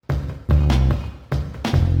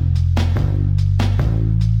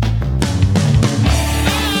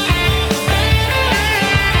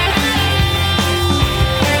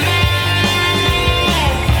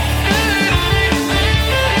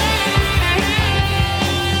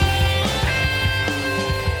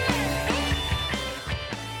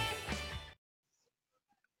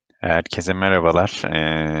Herkese merhabalar.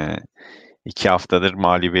 2 haftadır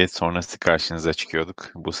mağlubiyet sonrası karşınıza çıkıyorduk.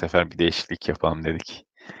 Bu sefer bir değişiklik yapalım dedik.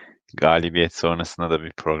 Galibiyet sonrasında da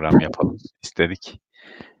bir program yapalım istedik.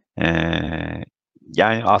 Eee,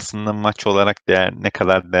 Yani aslında maç olarak ne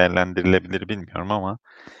kadar değerlendirilebilir bilmiyorum ama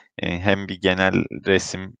hem bir genel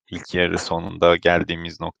resim ilk yarı sonunda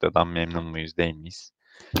geldiğimiz noktadan memnun muyuz değil miyiz?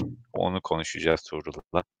 Onu konuşacağız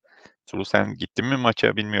Tuğrul'la. Tuğrul sen gittin mi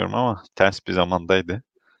maça bilmiyorum ama ters bir zamandaydı.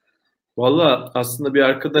 Valla aslında bir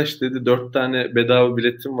arkadaş dedi 4 tane bedava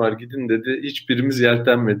biletim var gidin dedi. Hiçbirimiz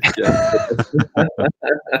yeltenmedik yani.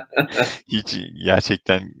 Hiç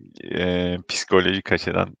gerçekten psikolojik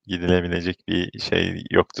açıdan gidilebilecek bir şey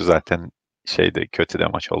yoktu zaten. Şeyde kötü de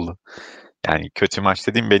maç oldu. Yani kötü maç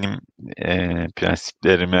dediğim benim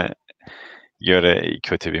prensiplerime göre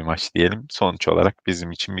kötü bir maç diyelim. Sonuç olarak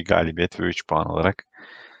bizim için bir galibiyet ve 3 puan olarak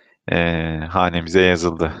hanemize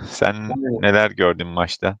yazıldı. Sen Yani, neler gördün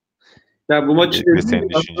maçta? ya bu maçı Öncelikle dediğim senin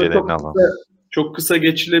gibi aslında düşüncelerini alalım. çok kısa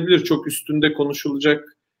geçilebilir. Çok üstünde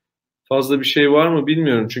konuşulacak fazla bir şey var mı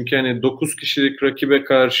bilmiyorum. Çünkü hani 9 kişilik rakibe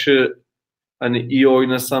karşı hani iyi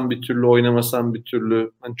oynasam bir türlü oynamasam bir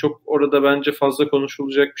türlü. Hani çok orada bence fazla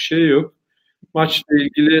konuşulacak bir şey yok. Maçla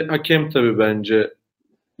ilgili hakem tabii bence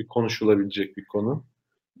bir konuşulabilecek bir konu.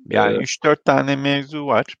 Yani 3-4 tane mevzu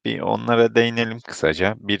var. Bir onlara değinelim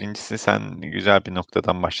kısaca. Birincisi sen güzel bir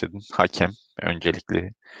noktadan başladın. Hakem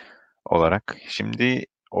öncelikli olarak. Şimdi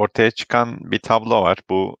ortaya çıkan bir tablo var.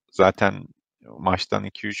 Bu zaten maçtan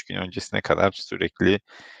 2-3 gün öncesine kadar sürekli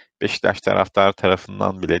Beşiktaş taraftarı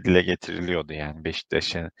tarafından bile dile getiriliyordu. Yani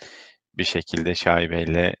Beşiktaş'ın bir şekilde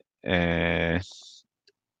şaibeyle eee,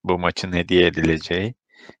 bu maçın hediye edileceği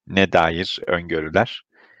ne dair öngörüler.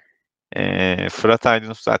 Fırat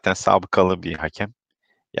Aydınus zaten sabıkalı bir hakem.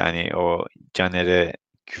 Yani o Caner'e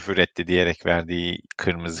küfür etti diyerek verdiği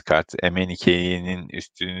kırmızı kart, Emenike'nin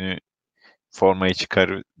üstünü formayı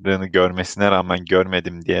çıkardığını görmesine rağmen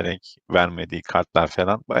görmedim diyerek vermediği kartlar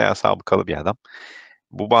falan bayağı sabıkalı bir adam.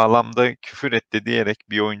 Bu bağlamda küfür etti diyerek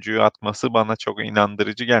bir oyuncuyu atması bana çok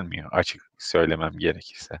inandırıcı gelmiyor açık söylemem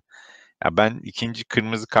gerekirse. Ya ben ikinci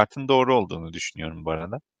kırmızı kartın doğru olduğunu düşünüyorum bu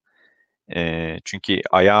arada. Çünkü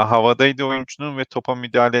ayağı havadaydı oyuncunun ve topa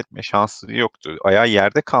müdahale etme şansı yoktu. Ayağı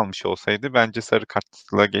yerde kalmış olsaydı bence sarı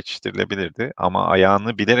kartla geçiştirilebilirdi. Ama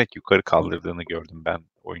ayağını bilerek yukarı kaldırdığını gördüm ben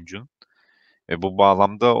oyuncunun. Ve bu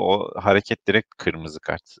bağlamda o hareket direkt kırmızı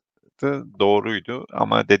karttı. Doğruydu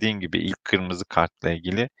ama dediğim gibi ilk kırmızı kartla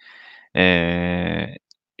ilgili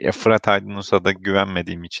Fırat Aydınus'a da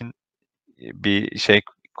güvenmediğim için bir şey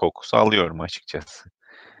kokusu alıyorum açıkçası.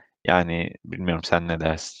 Yani bilmiyorum sen ne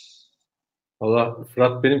dersin? Valla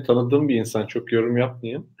Fırat benim tanıdığım bir insan. Çok yorum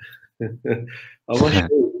yapmayayım. Ama şey,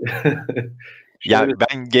 Ya şöyle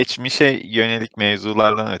ben geçmişe yönelik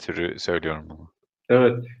mevzulardan ötürü söylüyorum bunu.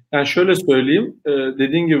 evet. Yani şöyle söyleyeyim.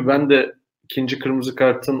 Dediğin gibi ben de ikinci kırmızı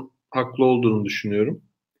kartın haklı olduğunu düşünüyorum.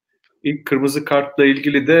 İlk kırmızı kartla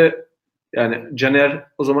ilgili de yani Caner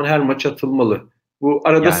o zaman her maç atılmalı. Bu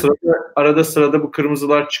Yani arada sırada bu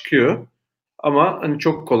kırmızılar çıkıyor. Ama hani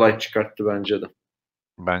çok kolay çıkarttı bence de.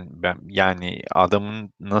 ben yani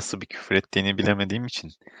adamın nasıl bir küfür ettiğini bilemediğim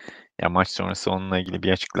için ya maç sonrası onunla ilgili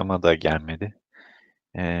bir açıklama da gelmedi.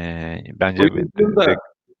 Bence Oyuncunun da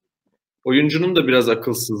oyuncunun da biraz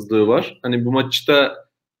akılsızlığı var. Hani bu maçta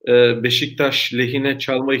Beşiktaş lehine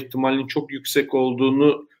çalma ihtimalinin çok yüksek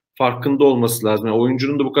olduğunu farkında olması lazım. Yani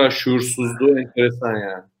oyuncunun da bu kadar şuursuzluğu enteresan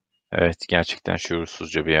yani. evet gerçekten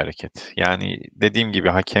şuursuzca bir hareket. Yani dediğim gibi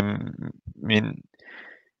hakemin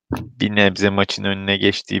bir nebze maçın önüne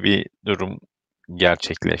geçtiği bir durum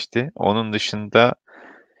gerçekleşti. Onun dışında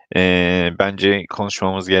bence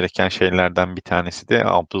konuşmamız gereken şeylerden bir tanesi de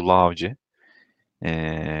Abdullah Avcı.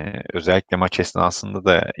 Özellikle maç esnasında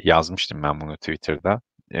da yazmıştım ben bunu Twitter'da.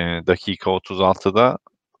 Dakika 36'da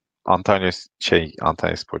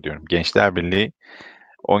Antalyaspor diyorum. Gençler Birliği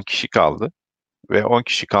 10 kişi kaldı ve 10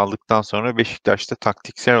 kişi kaldıktan sonra Beşiktaş'ta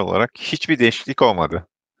taktiksel olarak hiçbir değişiklik olmadı.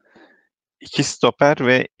 2 stoper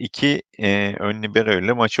ve 2 ön libero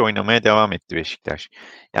ile maçı oynamaya devam etti Beşiktaş.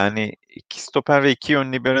 Yani 2 stoper ve 2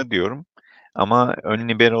 ön libero diyorum ama ön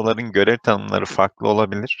liberoların görev tanımları farklı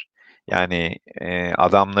olabilir. Yani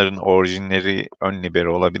adamların orijinleri ön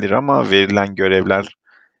libero olabilir ama verilen görevler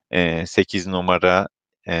 8 numara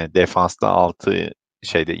defansta 6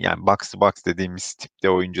 şeyde yani box to box dediğimiz tipte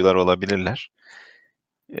oyuncular olabilirler.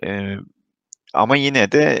 Eee, Ama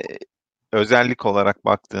yine de özellik olarak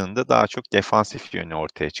baktığında daha çok defansif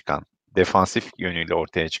yönüyle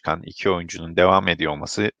ortaya çıkan iki oyuncunun devam ediyor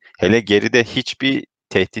olması, hele geride hiçbir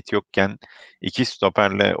tehdit yokken iki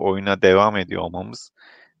stoperle oyuna devam ediyor olmamız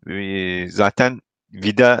zaten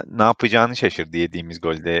Vida ne yapacağını şaşırdı yediğimiz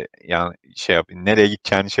golde. Yani nereye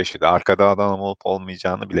gideceğini şaşırdı. Arkada adam olup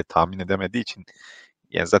olmayacağını bile tahmin edemediği için,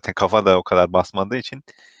 yani zaten kafa da o kadar basmadığı için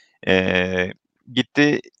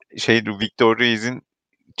gitti Victor Ruiz'in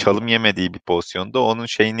çalım yemediği bir pozisyonda onun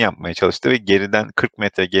şeyini yapmaya çalıştı ve geriden 40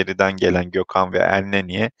 metre geriden gelen Gökhan ve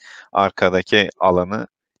Elneni'ye arkadaki alanı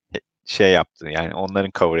yaptı. Yani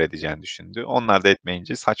onların cover edeceğini düşündü. Onlar da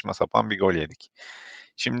etmeyince saçma sapan bir gol yedik.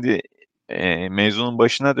 Şimdi mevzunun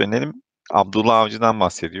başına dönelim. Abdullah Avcı'dan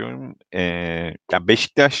bahsediyorum. Ya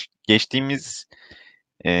Beşiktaş geçtiğimiz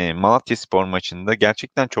Malatyaspor maçında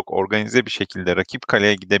gerçekten çok organize bir şekilde rakip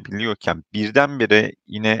kaleye gidebiliyorken birdenbire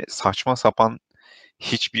yine saçma sapan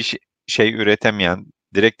hiçbir şey üretemeyen,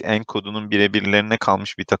 direkt Enkodu'nun birebirlerine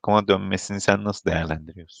kalmış bir takıma dönmesini sen nasıl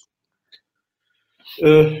değerlendiriyorsun?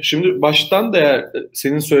 Şimdi baştan da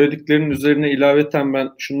senin söylediklerinin üzerine ilaveten ben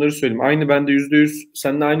şunları söyleyeyim. Aynı ben de %100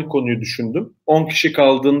 seninle aynı konuyu düşündüm. 10 kişi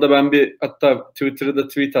kaldığında ben hatta Twitter'da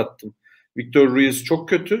tweet attım. Victor Ruiz çok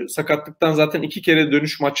kötü. Sakatlıktan zaten 2 kere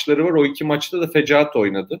dönüş maçları var. O 2 maçta da fecaat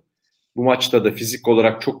oynadı. Bu maçta da fizik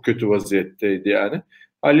olarak çok kötü vaziyetteydi yani.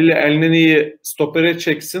 Haliyle Elneni'yi stopere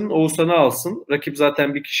çeksin, Oğuzhan'ı alsın. Rakip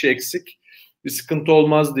zaten bir kişi eksik. Bir sıkıntı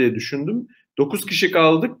olmaz diye düşündüm. 9 kişi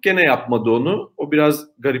kaldık, gene yapmadı onu. O biraz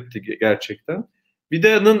garipti gerçekten.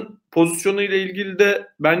 Vida'nın pozisyonu ile ilgili de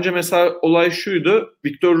bence mesela olay şuydu.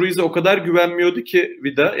 Victor Ruiz'e o kadar güvenmiyordu ki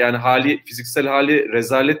Vida. Yani fiziksel hali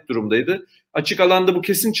rezalet durumdaydı. Açık alanda bu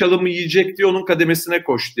kesin çalımı yiyecek diye onun kademesine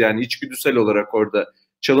koştu. Yani içgüdüsel olarak orada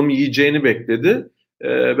çalım yiyeceğini bekledi.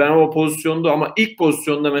 Ben o pozisyonda ama ilk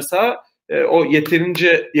pozisyonda mesela o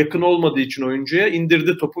yeterince yakın olmadığı için oyuncuya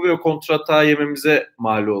indirdi topu ve o kontratağı yememize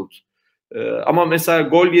mal oldu. Ama mesela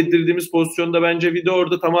gol yedirdiğimiz pozisyonda bence Vida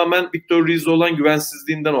orada tamamen Victor Ruiz'e olan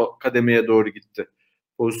güvensizliğinden o kademeye doğru gitti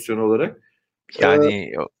pozisyon olarak.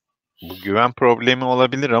 Yani bu güven problemi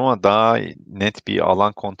olabilir ama daha net bir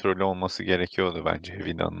alan kontrolü olması gerekiyordu bence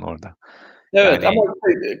Vida'nın orada. Evet ama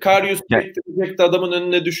Yani Karius ya, sektirecekti, adamın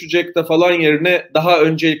önüne düşecek de falan yerine daha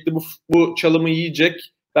öncelikli bu çalımı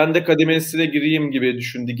yiyecek. Ben de kademesine gireyim gibi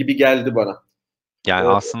düşündü gibi geldi bana. yani Ee,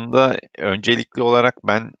 aslında öncelikli olarak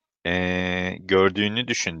ben gördüğünü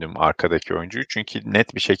düşündüm arkadaki oyuncuyu. Çünkü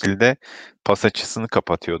net bir şekilde pas açısını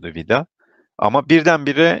kapatıyordu Vida. Ama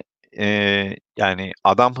birdenbire yani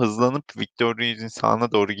adam hızlanıp Victor Ruiz'in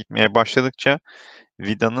sağına doğru gitmeye başladıkça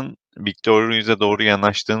Vida'nın Victor Ruiz'e doğru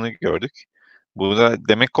yanaştığını gördük. Bu da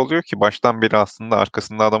demek oluyor ki baştan beri aslında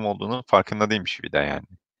arkasında adam olduğunun farkında değilmiş Vida yani.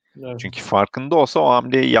 evet. Çünkü farkında olsa o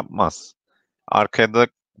hamleyi yapmaz. Arkada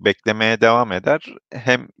beklemeye devam eder.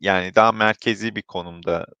 Hem yani daha merkezi bir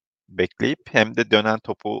konumda bekleyip hem de dönen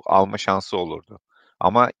topu alma şansı olurdu.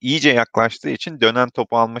 Ama iyice yaklaştığı için dönen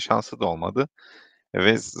topu alma şansı da olmadı.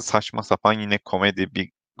 Ve saçma sapan yine komedi bir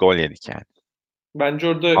gol yedik yani. Bence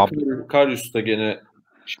orada Ab Karius da gene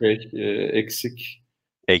eksik.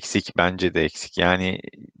 Eksik, bence de eksik. Yani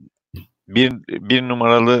bir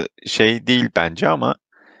numaralı şey değil bence ama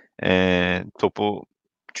topu,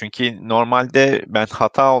 çünkü normalde ben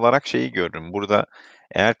hata olarak şeyi görürüm. Burada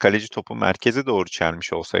eğer kaleci topu merkeze doğru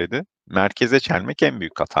çelmiş olsaydı, merkeze çelmek en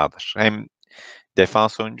büyük hatadır. Hem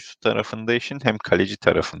defans oyuncusu tarafında işin hem kaleci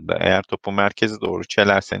tarafında. Eğer topu merkeze doğru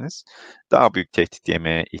çelerseniz daha büyük tehdit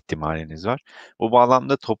yeme ihtimaliniz var. Bu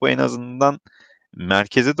bağlamda topu en azından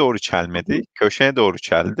merkeze doğru çelmedi, köşeye doğru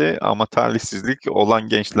çeldi ama talihsizlik olan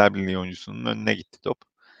Gençler Birliği oyuncusunun önüne gitti top.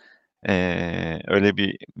 Öyle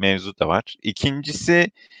bir mevzu da var.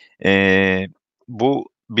 İkincisi, bu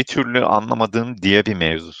bir türlü anlamadığım diye bir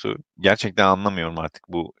mevzusu. Gerçekten anlamıyorum artık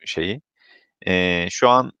bu şeyi. Şu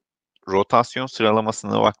an rotasyon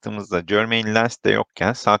sıralamasına baktığımızda Jermaine Lens de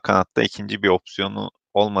yokken sağ kanatta ikinci bir opsiyonu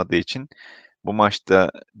olmadığı için bu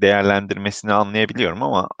maçta değerlendirmesini anlayabiliyorum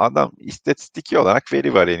ama adam istatistiki olarak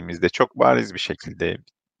veri var elimizde. Çok bariz bir şekilde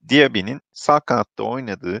Diaby'nin sağ kanatta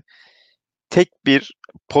oynadığı tek bir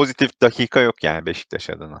pozitif dakika yok yani Beşiktaş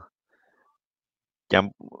adına.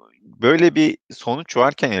 Yani böyle bir sonuç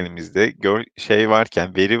varken elimizde,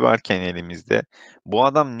 varken, veri varken elimizde bu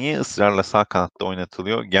adam niye ısrarla sağ kanatta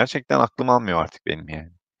oynatılıyor? Gerçekten aklım almıyor artık benim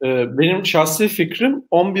yani. Benim şahsi fikrim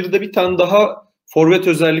 11'de bir tane daha forvet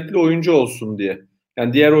özellikli oyuncu olsun diye.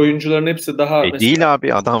 Yani diğer oyuncuların hepsi daha mesela Değil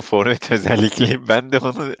abi, adam forvet özellikle. Ben de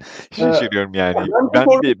onu şaşırıyorum yani. bence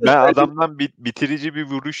forvet Ben özellikli, adamdan bitirici bir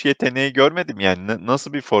vuruş yeteneği görmedim yani.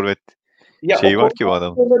 Nasıl bir forvet ya o şeyi var konuda ki bu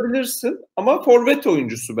adamın? olabilirsin ama forvet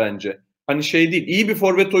oyuncusu bence. Hani şey değil, iyi bir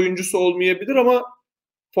forvet oyuncusu olmayabilir ama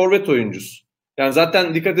forvet oyuncusu. Yani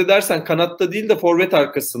zaten dikkat edersen kanatta değil de forvet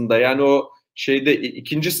arkasında. Yani o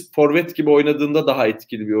ikinci forvet gibi oynadığında daha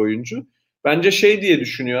etkili bir oyuncu. Bence şey diye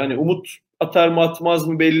düşünüyor. Hani Umut atar mı atmaz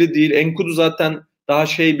mı belli değil. Enkudu zaten daha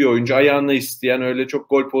şey bir oyuncu, ayağına isteyen, öyle çok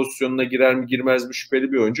gol pozisyonuna girer mi girmez mi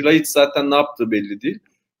şüpheli bir oyuncu. Laiç zaten ne yaptığı belli değil.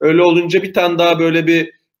 Öyle olunca bir tane daha böyle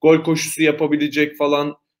bir gol koşusu yapabilecek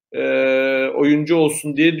falan oyuncu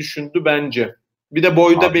olsun diye düşündü bence. Bir de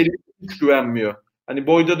boyda Abi, belli hiç güvenmiyor. Hani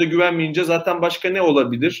boyda da güvenmeyince zaten başka ne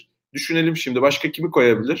olabilir? Düşünelim şimdi. Başka kimi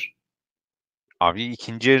koyabilir? abi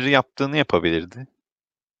ikinci yarı yaptığını yapabilirdi.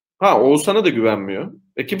 Ha, Oğuzhan'a da güvenmiyor.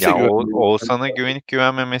 Kimse Ya güvenmiyor. Oğuzhan'a güvenip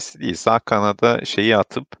güvenmemesi değil. Sağ kanada şeyi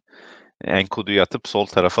atıp Enkudu'yu atıp sol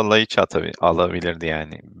tarafa Laiç alabilirdi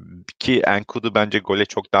yani. Ki Enkudu bence gole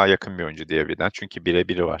çok daha yakın bir oyuncu diyebilirden. Çünkü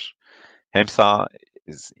birebiri var. Hem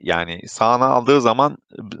yani sağına aldığı zaman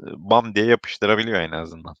bam diye yapıştırabiliyor en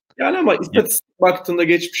azından. Yani ama Ya- istatistik baktığında,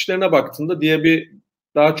 geçmişlerine baktığında diye bir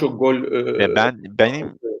daha çok gol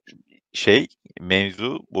benim şey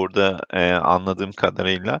mevzu burada anladığım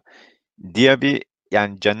kadarıyla Diaby,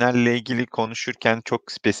 yani Caner'le ilgili konuşurken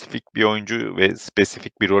çok spesifik bir oyuncu ve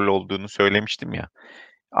spesifik bir rol olduğunu söylemiştim ya.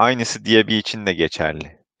 Aynısı Diaby için de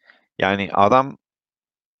geçerli. Yani adam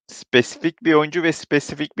spesifik bir oyuncu ve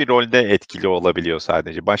spesifik bir rolde etkili olabiliyor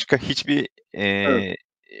sadece. Başka hiçbir evet,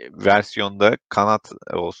 versiyonda kanat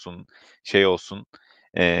olsun, şey olsun,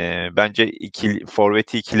 bence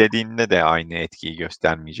forveti ikilediğinde de aynı etkiyi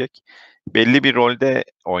göstermeyecek. Belli bir rolde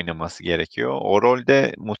oynaması gerekiyor. O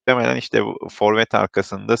rolde muhtemelen işte bu forvet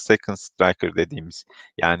arkasında second striker dediğimiz,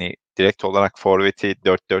 yani direkt olarak forveti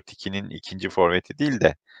 4-4-2'nin ikinci forveti değil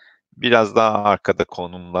de biraz daha arkada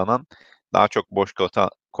konumlanan, daha çok boş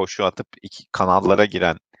koşu atıp iki kanallara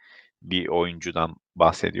giren bir oyuncudan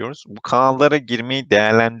bahsediyoruz. Bu kanallara girmeyi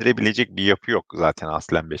değerlendirebilecek bir yapı yok zaten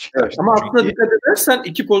aslen evet. Beşiktaş'ta. Ama aslında Çünkü dikkat edersen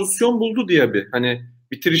iki pozisyon buldu diye bir. Hani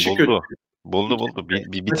bitirişi kötü. buldu. Buldu İki, buldu.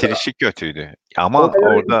 Bir mesela bitirişi kötüydü. Ama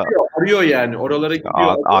oralara orada gidiyor, arıyor yani. Oralara gidiyor,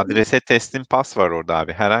 arıyor. adrese teslim pas var orada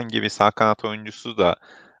abi. Herhangi bir sağ kanat oyuncusu da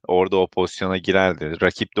orada o pozisyona girerdi.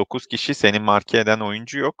 Rakip 9 kişi, senin marke eden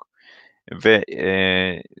oyuncu yok. Ve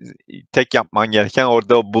tek yapman gereken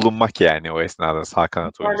orada bulunmak, yani o esnada sağ Bir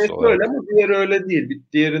kanat oyuncusu tanesi olarak. öyle ama diğeri öyle değil. Bir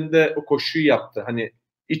diğerinde o koşuyu yaptı. Hani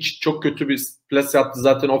iç çok kötü bir plase yaptı.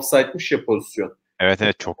 Zaten offside'miş ya pozisyon. Evet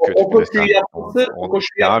evet, çok kötü O plase koşuyu attı. yapması, o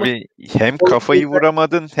koşuyu Ya yapması abi, hem kafayı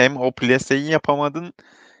vuramadın hem o plaseyi yapamadın.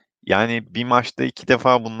 Yani bir maçta iki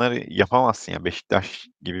defa bunları yapamazsın ya. Beşiktaş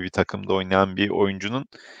gibi bir takımda oynayan bir oyuncunun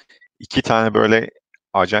iki tane böyle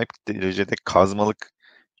acayip derecede kazmalık,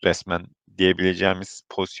 resmen diyebileceğimiz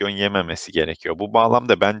pozisyon yememesi gerekiyor. Bu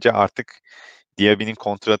bağlamda bence artık Diaby'nin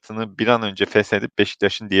kontratını bir an önce feshedip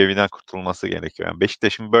Beşiktaş'ın Diaby'den kurtulması gerekiyor. Yani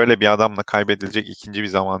Beşiktaş'ın böyle bir adamla kaybedilecek ikinci bir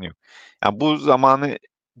zamanı yok. Yani bu zamanı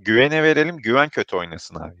güvene verelim, güven kötü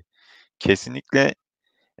oynasın abi. Kesinlikle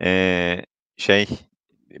ee, şey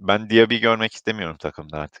ben Diaby görmek istemiyorum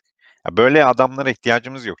takımda artık. Ya böyle adamlara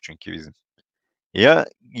ihtiyacımız yok çünkü bizim.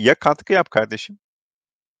 Ya katkı yap kardeşim,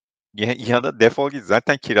 ya da defol git.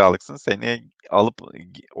 Zaten kiralıksın. Seneye alıp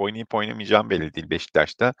oynayıp oynamayacağım belli değil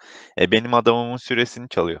Beşiktaş'ta. Benim adamımın süresini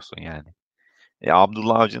çalıyorsun yani.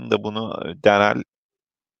 Abdullah Avcı'nın da bunu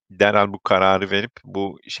derhal bu kararı verip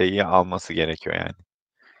bu şeyi alması gerekiyor yani.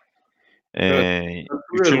 evet, Eee,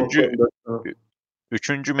 katılıyorum o üçüncü konuda.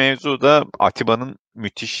 Üçüncü mevzu da Atiba'nın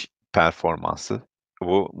müthiş performansı.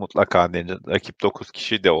 Bu mutlaka denir. Rakip 9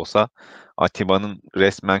 kişi de olsa Atiba'nın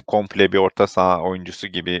resmen komple bir orta saha oyuncusu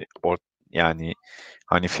gibi, yani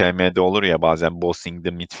hani FM'de olur ya bazen bossing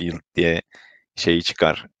the midfield diye şeyi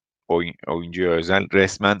çıkar. Oyuncuya özel.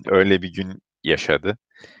 Resmen öyle bir gün yaşadı.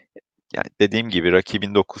 Yani dediğim gibi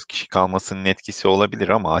rakibin 9 kişi kalmasının etkisi olabilir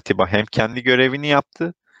ama Atiba hem kendi görevini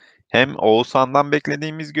yaptı, hem Oğuzhan'dan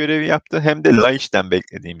beklediğimiz görevi yaptı, hem de Laiç'ten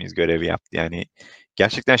beklediğimiz görevi yaptı. Yani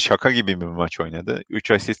gerçekten şaka gibi bir maç oynadı.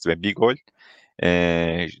 3 asist ve bir gol.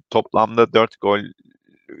 Toplamda 4 gol,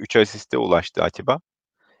 3 asiste ulaştı Atiba.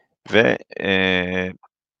 Ve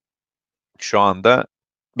şu anda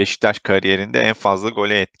Beşiktaş kariyerinde en fazla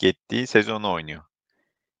gole etki ettiği sezonu oynuyor.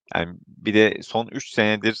 Yani bir de son 3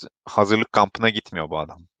 senedir hazırlık kampına gitmiyor bu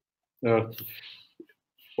adam. Evet.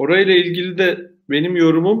 Orayla ilgili de benim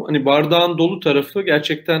yorumum, hani bardağın dolu tarafı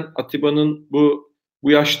gerçekten Atiba'nın bu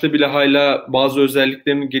yaşta bile hala bazı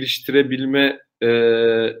özelliklerini geliştirebilme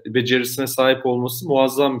becerisine sahip olması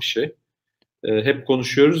muazzam bir şey. Hep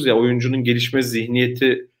konuşuyoruz ya, oyuncunun gelişme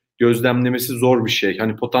zihniyeti gözlemlemesi zor bir şey.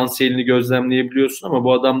 Hani potansiyelini gözlemleyebiliyorsun ama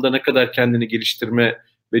bu adamda ne kadar kendini geliştirme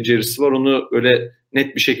becerisi var, onu öyle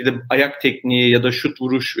net bir şekilde ayak tekniği ya da şut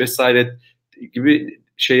vuruş vesaire gibi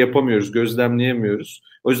şey yapamıyoruz, gözlemleyemiyoruz.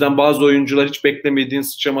 O yüzden bazı oyuncular hiç beklemediğin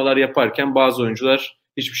sıçramalar yaparken bazı oyuncular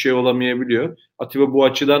hiçbir şey olamayabiliyor. Atiba bu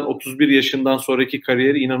açıdan 31 yaşından sonraki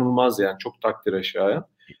kariyeri inanılmaz yani, çok takdir aşağıya.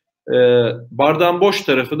 Bardağın boş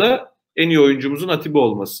tarafı da en iyi oyuncumuzun Atiba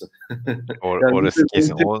olması. Yani Orası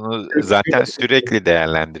kesin. Onu zaten sürekli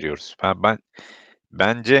değerlendiriyoruz.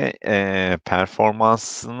 Bence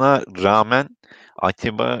performansına rağmen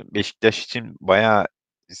Atiba Beşiktaş için bayağı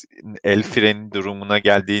el freni durumuna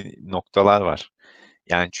geldiği noktalar var.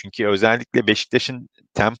 Yani çünkü özellikle Beşiktaş'ın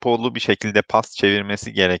tempolu bir şekilde pas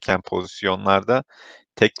çevirmesi gereken pozisyonlarda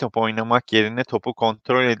tek top oynamak yerine topu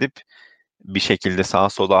kontrol edip bir şekilde sağa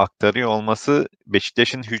sola aktarıyor olması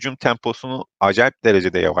Beşiktaş'ın hücum temposunu acayip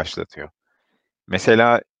derecede yavaşlatıyor.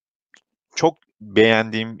 Mesela çok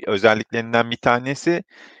beğendiğim özelliklerinden bir tanesi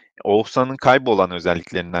Oğuzhan'ın kaybolan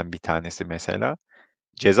özelliklerinden bir tanesi mesela.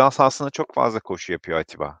 Ceza sahasına çok fazla koşu yapıyor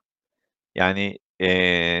Atiba. Yani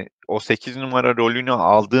o 8 numara rolünü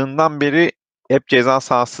aldığından beri hep ceza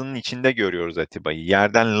sahasının içinde görüyoruz Atiba'yı.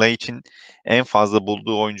 Yerden Laiç'in en fazla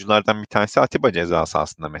bulduğu oyunculardan bir tanesi Atiba ceza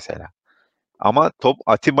sahasında mesela. Ama top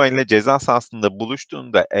Atiba ile ceza sahasında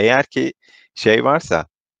buluştuğunda eğer ki şey varsa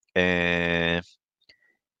eee,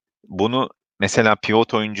 bunu mesela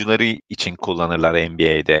pivot oyuncuları için kullanırlar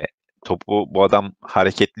NBA'de. Topu bu adam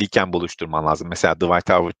hareketliyken buluşturman lazım. Mesela Dwight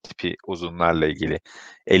Howard tipi uzunlarla ilgili.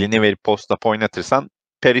 Elini verip post-up oynatırsan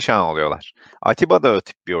perişan oluyorlar. Atiba da o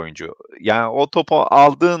tip bir oyuncu. Yani o topu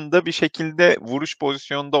aldığında bir şekilde vuruş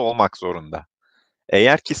pozisyonunda olmak zorunda.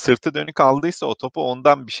 Eğer ki sırtı dönük aldıysa o topu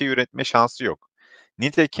ondan bir şey üretme şansı yok.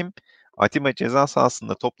 Nitekim Atiba ceza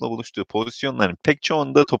sahasında topla buluştuğu pozisyonların pek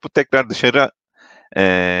çoğunda topu tekrar dışarı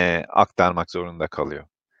aktarmak zorunda kalıyor.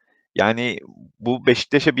 Yani bu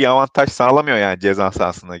Beşiktaş'a bir avantaj sağlamıyor yani ceza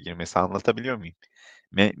sahasına girmesi. Anlatabiliyor muyum?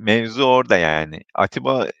 Mevzu orada yani.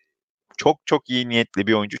 Atiba çok çok iyi niyetli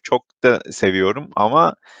bir oyuncu. Çok da seviyorum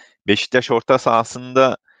ama Beşiktaş orta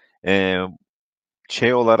sahasında eee,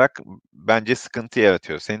 şey olarak bence sıkıntı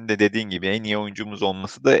yaratıyor. Senin de dediğin gibi en iyi oyuncumuz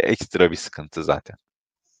olması da ekstra bir sıkıntı zaten.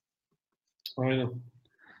 Aynen.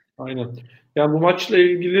 Aynen. Yani bu maçla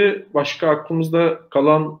ilgili başka aklımızda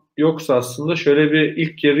kalan yoksa aslında şöyle bir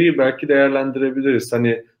ilk yarıyı belki değerlendirebiliriz.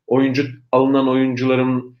 Hani alınan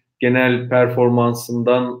oyuncuların genel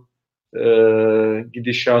performansından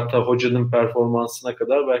gidişata, hocanın performansına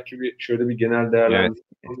kadar belki şöyle bir genel Evet, değerlendirme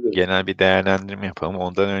yapabiliriz. genel bir değerlendirme yapalım.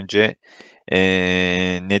 Ondan önce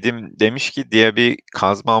Nedim demiş ki Diaby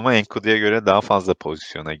kazma ama Enkudu'ya göre daha fazla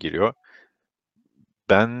pozisyona giriyor.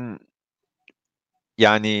 Ben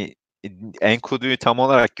yani Enkudu'yu tam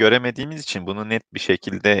olarak göremediğimiz için bunu net bir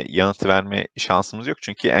şekilde yanıt verme şansımız yok.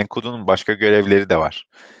 Çünkü Enkudu'nun başka görevleri de var.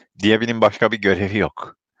 Diaby'nin başka bir görevi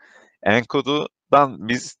yok. Enkudu'dan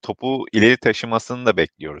biz topu ileri taşımasını da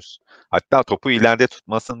bekliyoruz. Hatta topu ileride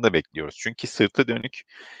tutmasını da bekliyoruz. Çünkü sırtı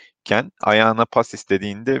dönükken ayağına pas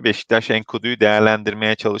istediğinde Beşiktaş Enkudu'yu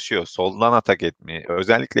değerlendirmeye çalışıyor. Soldan atak etmeye.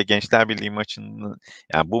 Özellikle Gençler Birliği maçının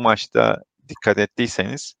yani bu maçta dikkat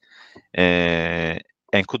ettiyseniz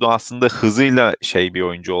Enkudu aslında hızıyla bir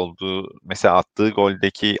oyuncu olduğu mesela attığı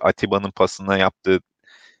goldeki Atiba'nın pasına yaptığı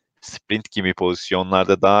sprint gibi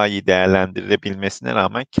pozisyonlarda daha iyi değerlendirilebilmesine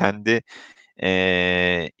rağmen kendi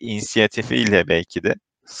inisiyatifiyle belki de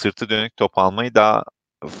sırtı dönük top almayı daha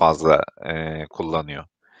fazla kullanıyor.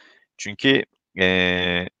 Çünkü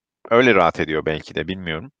öyle rahat ediyor belki de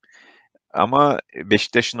bilmiyorum. Ama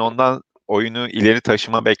Beşiktaş'ın ondan oyunu ileri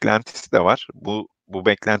taşıma beklentisi de var. Bu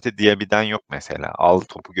beklenti Diaby'den yok mesela. Al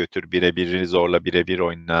topu götür birebir zorla birebir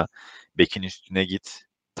oyna bekin üstüne git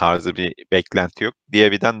tarzı bir beklenti yok.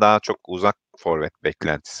 Diaby'den daha çok uzak forvet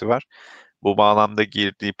beklentisi var. Bu bağlamda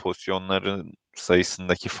girdiği pozisyonların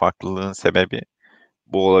sayısındaki farklılığın sebebi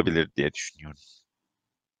bu olabilir diye düşünüyorum.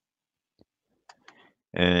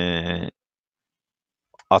 Ee,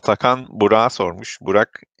 Atakan Burak'a sormuş.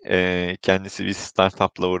 Burak kendisi bir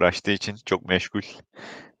startupla uğraştığı için çok meşgul.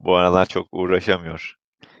 Bu aralar çok uğraşamıyor.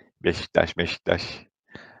 Beşiktaş.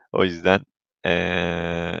 O yüzden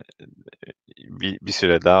eee, bir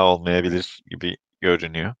süre daha olmayabilir gibi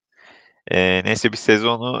görünüyor. Neyse bir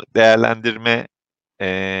sezonu değerlendirmeye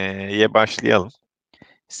başlayalım.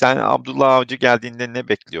 Sen Abdullah Avcı geldiğinde ne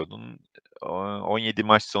bekliyordun? 17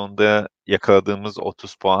 maç sonunda yakaladığımız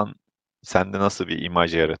 30 puan sende nasıl bir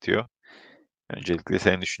imaj yaratıyor? Öncelikle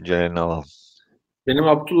senin düşüncelerini alalım. Benim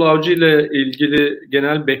Abdullah Avcı ile ilgili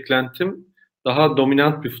genel beklentim daha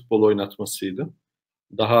dominant bir futbol oynatmasıydı.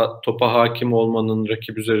 Daha topa hakim olmanın,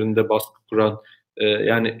 rakip üzerinde baskı kuran,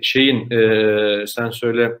 yani sen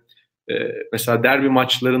söyle, mesela derbi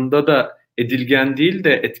maçlarında da edilgen değil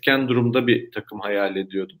de etken durumda bir takım hayal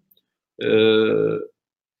ediyordum. E,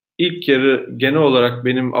 ilk yarı genel olarak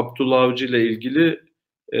benim Abdullah Avcı ile ilgili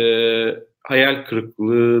hayal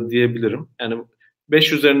kırıklığı diyebilirim. Yani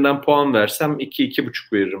 5 üzerinden puan versem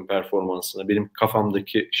 2-2,5 veririm performansına, benim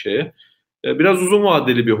kafamdaki şeye. Biraz uzun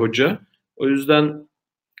vadeli bir hoca. O yüzden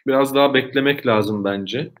biraz daha beklemek lazım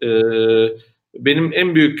bence. Benim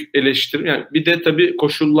en büyük eleştirim, yani bir de tabii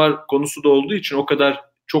koşullar konusu da olduğu için o kadar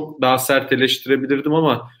çok daha sert eleştirebilirdim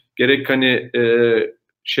ama gerek hani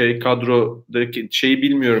kadrodaki şeyi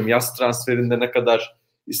bilmiyorum, yaz transferinde ne kadar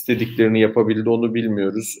istediklerini yapabildi onu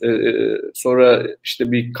bilmiyoruz. Sonra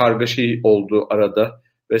işte bir kargaşa oldu arada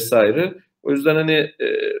vesaire. O yüzden hani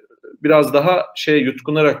biraz daha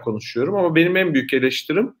yutkunarak konuşuyorum ama benim en büyük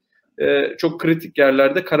eleştirim çok kritik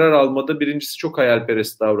yerlerde karar almada birincisi çok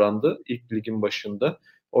hayalperest davrandı ilk ligin başında.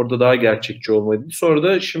 Orada daha gerçekçi olmalıydı. Sonra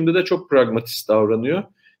da şimdi de çok pragmatist davranıyor.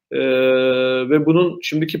 Ee, Ve bunun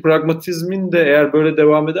şimdiki pragmatizmin de eğer böyle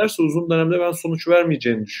devam ederse uzun dönemde ben sonuç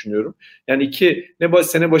vermeyeceğini düşünüyorum. Yani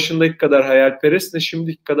sene başındaki kadar hayalperest ne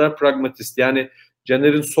şimdiki kadar pragmatist. Yani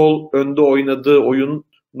Caner'in sol önde oynadığı oyunun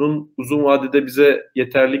uzun vadede bize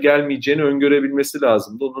yeterli gelmeyeceğini öngörebilmesi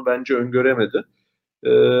lazımdı. Onu bence öngöremedi. Ee,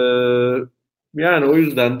 Yani o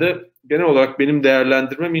yüzden de genel olarak benim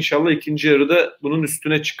değerlendirmem inşallah ikinci yarıda bunun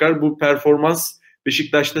üstüne çıkar. Bu performans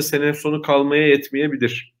Beşiktaş'ta sene sonu kalmaya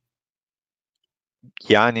yetmeyebilir.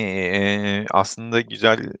 Yani aslında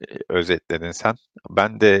güzel özetledin sen.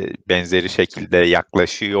 Ben de benzeri şekilde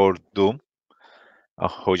yaklaşıyordum.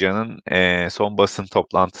 Hocanın son basın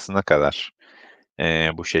toplantısına kadar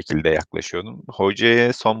bu şekilde yaklaşıyordum.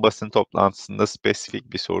 Hocaya son basın toplantısında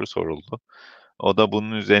spesifik bir soru soruldu. O da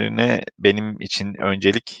bunun üzerine benim için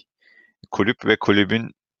öncelik kulüp ve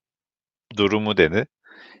kulübün durumu dedi.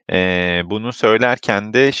 Bunu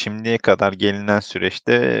söylerken de şimdiye kadar gelinen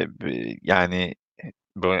süreçte yani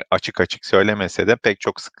böyle açık açık söylemese de pek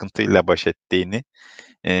çok sıkıntıyla baş ettiğini,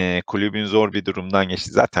 kulübün zor bir durumdan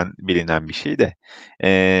geçti. Zaten bilinen bir şey de.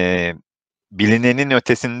 Bilinenin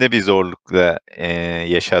ötesinde bir zorlukla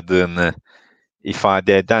yaşadığını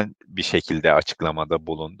ifade eden bir şekilde açıklamada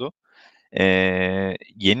bulundu.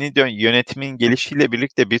 Yeni yönetimin gelişiyle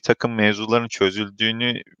birlikte bir takım mevzuların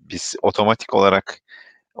çözüldüğünü biz otomatik olarak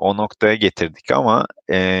o noktaya getirdik ama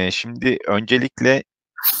şimdi öncelikle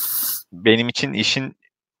benim için işin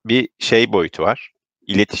bir şey boyutu var,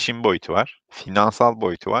 iletişim boyutu var, finansal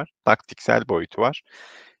boyutu var, taktiksel boyutu var,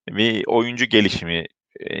 bir oyuncu gelişimi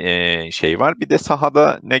şey var. Bir de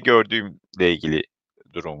sahada ne gördüğümle ilgili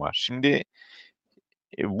durum var. Şimdi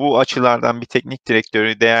bu açılardan bir teknik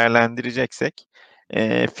direktörü değerlendireceksek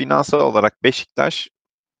finansal olarak Beşiktaş,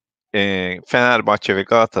 Fenerbahçe ve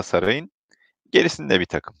Galatasaray'ın gerisinde bir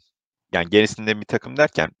takım. Yani gerisinde bir takım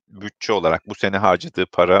derken bütçe olarak bu sene harcadığı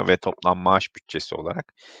para ve toplam maaş bütçesi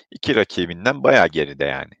olarak iki rakibinden bayağı geride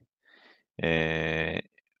yani. Eee,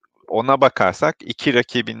 Ona bakarsak iki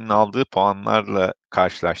rakibinin aldığı puanlarla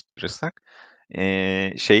karşılaştırırsak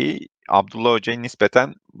şeyi Abdullah Hoca'yı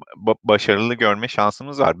nispeten başarılı görme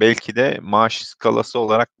şansımız var. Belki de maaş skalası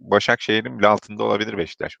olarak Başakşehir'in bile altında olabilir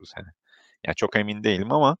Beşiktaş bu sene. Yani çok emin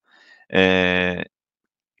değilim ama eee,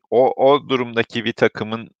 o durumdaki bir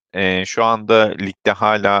takımın şu anda ligde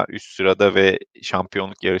hala üst sırada ve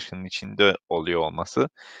şampiyonluk yarışının içinde oluyor olması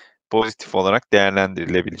pozitif olarak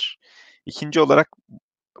değerlendirilebilir. İkinci olarak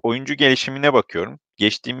oyuncu gelişimine bakıyorum.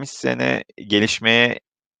 Geçtiğimiz sene gelişmeye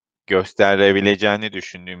gösterebileceğini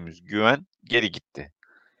düşündüğümüz Güven geri gitti.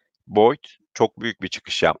 Boyd çok büyük bir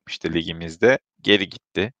çıkış yapmıştı ligimizde, geri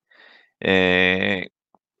gitti.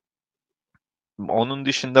 Onun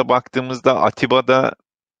dışında baktığımızda Atiba'da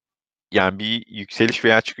yani bir yükseliş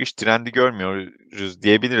veya çıkış trendi görmüyoruz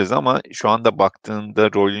diyebiliriz ama şu anda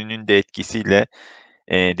baktığında rolünün de etkisiyle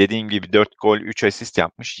dediğim gibi 4 gol 3 asist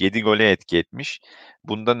yapmış. 7 gole etki etmiş.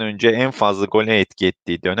 Bundan önce en fazla gole etki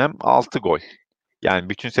ettiği dönem 6 gol. Yani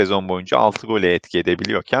bütün sezon boyunca 6 gole etki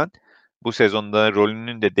edebiliyorken bu sezonda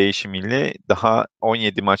rolünün de değişimiyle daha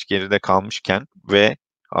 17 maç geride kalmışken ve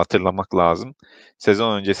hatırlamak lazım.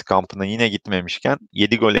 Sezon öncesi kampına yine gitmemişken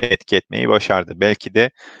 7 gole etki etmeyi başardı. Belki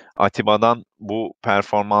de Atiba'dan bu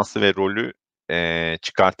performansı ve rolü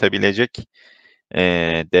çıkartabilecek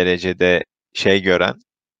derecede şey gören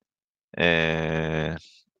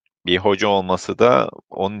bir hoca olması da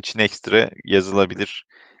onun için ekstra yazılabilir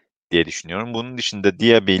diye düşünüyorum. Bunun dışında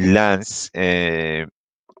Diaby, Lens,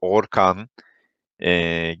 Orkan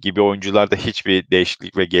gibi oyuncularda hiçbir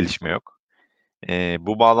değişiklik ve gelişme yok.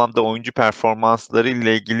 Bu bağlamda oyuncu performansları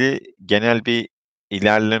ile ilgili genel bir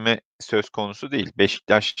ilerleme söz konusu değil.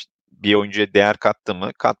 Beşiktaş bir oyuncuya değer kattı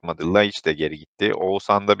mı? Katmadı. Laiç de geri gitti.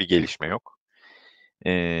 Oğuzhan'da bir gelişme yok.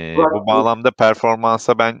 Bu bağlamda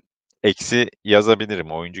performansa ben eksi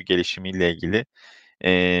yazabilirim. Oyuncu gelişimiyle ilgili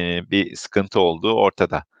bir sıkıntı olduğu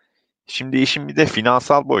ortada. Şimdi işin bir de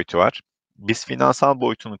finansal boyutu var. Biz finansal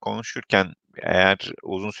boyutunu konuşurken eğer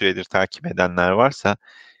uzun süredir takip edenler varsa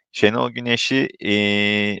Şenol Güneş'i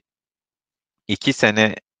 2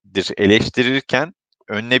 senedir eleştirirken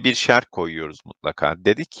önüne bir şart koyuyoruz mutlaka.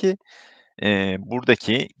 Dedik ki,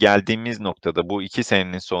 buradaki geldiğimiz noktada bu 2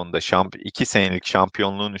 senenin sonunda 2 senelik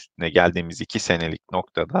şampiyonluğun üstüne geldiğimiz 2 senelik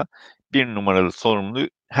noktada bir numaralı sorumlu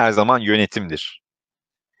her zaman yönetimdir.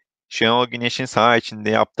 Şenol Güneş'in saha içinde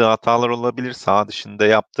yaptığı hatalar olabilir, saha dışında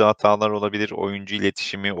yaptığı hatalar olabilir. Oyuncu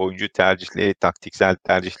iletişimi, oyuncu tercihleri, taktiksel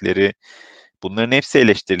tercihleri bunların hepsi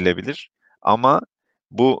eleştirilebilir. Ama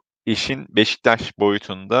bu işin Beşiktaş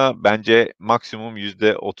boyutunda bence maksimum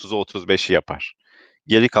 %30'u 35'i yapar.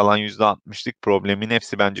 Geri kalan %60'lık problemin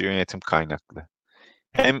hepsi bence yönetim kaynaklı.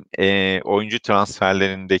 Hem, oyuncu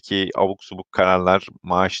transferlerindeki abuk subuk kararlar,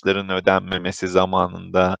 maaşların ödenmemesi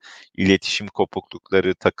zamanında, iletişim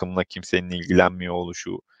kopuklukları, takımla kimsenin ilgilenmiyor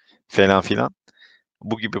oluşu falan filan.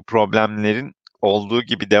 Bu gibi problemlerin olduğu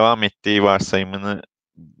gibi devam ettiği varsayımını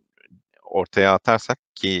ortaya atarsak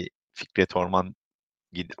ki Fikret Orman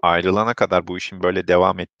ayrılana kadar bu işin böyle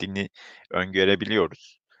devam ettiğini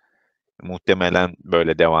öngörebiliyoruz. Muhtemelen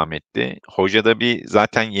böyle devam etti. Hoca da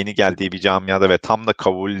zaten yeni geldiği bir camiada ve tam da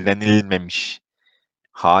kabullenilmemiş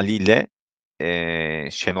haliyle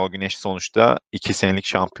Şenol Güneş sonuçta 2 senelik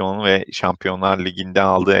şampiyon ve Şampiyonlar Ligi'nde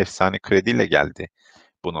aldığı efsane krediyle geldi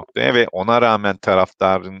bu noktaya ve ona rağmen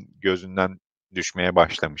taraftarın gözünden düşmeye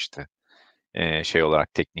başlamıştı, şey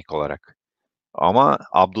olarak, teknik olarak. Ama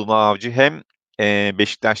Abdullah Avcı hem,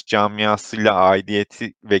 Beşiktaş camiasıyla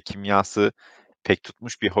aidiyeti ve kimyası pek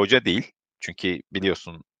tutmuş bir hoca değil. Çünkü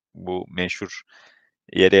biliyorsun bu meşhur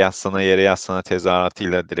yere yatsana yere yatsana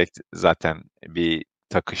tezahüratıyla direkt zaten bir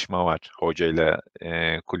takışma var hocayla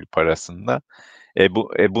kulüp arasında.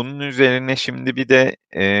 Bunun üzerine şimdi bir de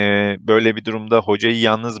böyle bir durumda hocayı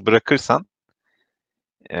yalnız bırakırsan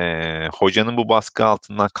hocanın bu baskı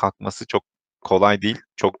altından kalkması çok kolay değil.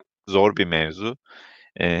 Çok zor bir mevzu.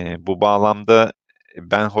 Bu bağlamda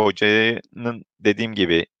ben hocanın dediğim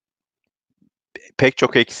gibi pek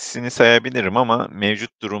çok eksisini sayabilirim ama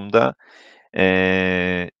mevcut durumda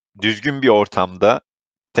düzgün bir ortamda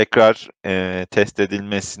tekrar, test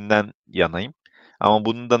edilmesinden yanayım. Ama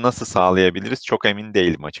bunu da nasıl sağlayabiliriz çok emin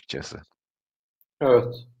değilim açıkçası.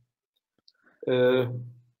 Evet. Ee,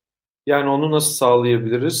 Yani onu nasıl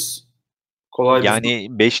sağlayabiliriz? Kolay bir soru. Yani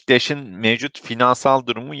Beşiktaş'ın mevcut finansal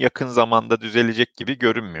durumu yakın zamanda düzelecek gibi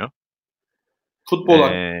görünmüyor. Futbol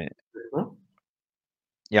Eee, hakkında.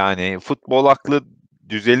 Yani futbol aklı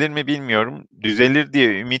düzelir mi bilmiyorum. Düzelir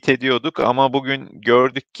diye ümit ediyorduk ama bugün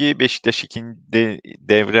gördük ki Beşiktaş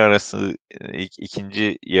devre arası,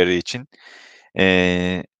 ikinci yarı için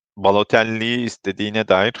Balotelli'yi istediğine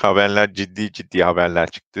dair haberler, ciddi ciddi haberler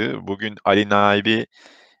çıktı. Bugün Ali Naibi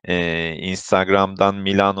Instagram'dan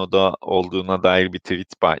Milano'da olduğuna dair bir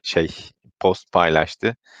post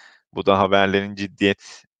paylaştı. Bu da haberlerin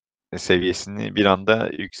ciddiyet seviyesini bir anda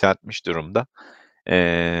yükseltmiş durumda.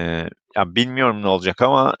 Ya bilmiyorum ne olacak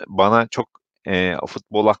ama bana çok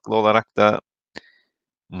futbol aklı olarak da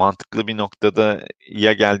mantıklı bir noktada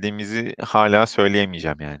ya geldiğimizi hala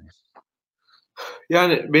söyleyemeyeceğim yani.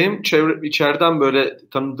 Yani benim içeriden böyle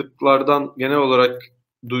tanıdıklardan genel olarak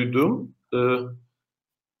duyduğum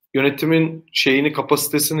yönetimin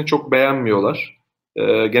kapasitesini çok beğenmiyorlar.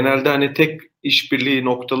 Genelde hani tek işbirliği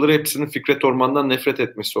noktaları hepsinin Fikret Orman'dan nefret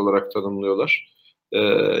etmesi olarak tanımlıyorlar.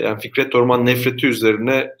 Yani Fikret Orman nefreti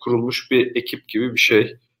üzerine kurulmuş bir ekip gibi bir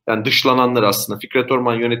şey. Yani dışlananlar aslında Fikret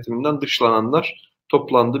Orman yönetiminden dışlananlar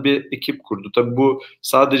toplandı bir ekip kurdu. Tabii bu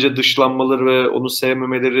sadece dışlanmaları ve onu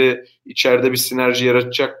sevmemeleri içeride bir sinerji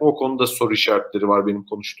yaratacak mı? O konuda soru işaretleri var benim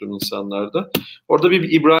konuştuğum insanlarda. Orada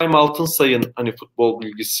bir İbrahim Altınsay'ın hani futbol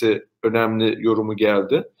bilgisi önemli yorumu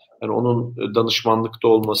geldi. Yani onun danışmanlıkta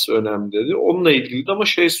olması önemli dedi. Onunla ilgili de ama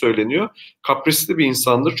söyleniyor. Kaprisli bir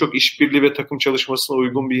insandır. Çok işbirliği ve takım çalışmasına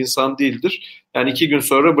uygun bir insan değildir. Yani 2 gün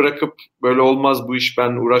sonra bırakıp böyle olmaz bu iş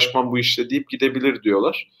ben uğraşmam bu işle deyip gidebilir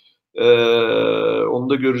diyorlar. Ee, Onu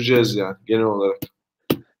da göreceğiz yani genel olarak.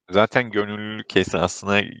 Zaten gönüllülük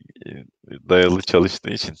esasına dayalı çalıştığı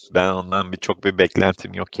için ben ondan çok bir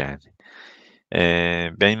beklentim yok yani.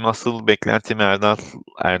 Benim asıl beklentim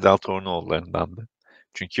Erdal Torinoğulları'ndandı.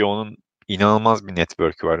 Çünkü onun inanılmaz bir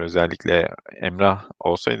network'ü var. Özellikle Emrah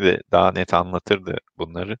olsaydı daha net anlatırdı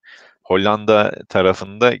bunları. Hollanda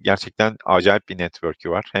tarafında gerçekten acayip bir network'ü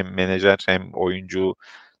var. Hem menajer hem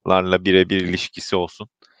oyuncularla birebir ilişkisi olsun.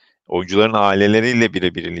 Oyuncuların aileleriyle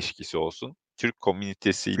birebir ilişkisi olsun. Türk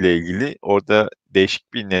komünitesiyle ilgili orada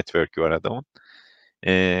değişik bir network'ü var adamın.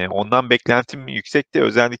 Ondan beklentim yüksekti.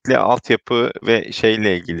 Özellikle altyapı ve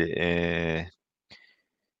şeyle ilgili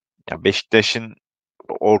ya Beşiktaş'ın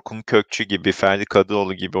Orkun Kökçü gibi, Ferdi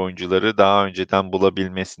Kadıoğlu gibi oyuncuları daha önceden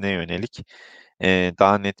bulabilmesine yönelik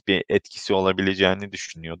daha net bir etkisi olabileceğini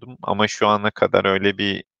düşünüyordum. Ama şu ana kadar öyle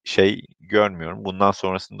bir şey görmüyorum. Bundan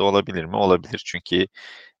sonrasında olabilir mi? Olabilir. Çünkü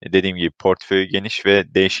dediğim gibi portföyü geniş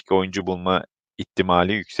ve değişik oyuncu bulma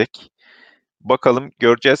ihtimali yüksek. Bakalım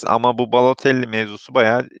göreceğiz ama bu Balotelli mevzusu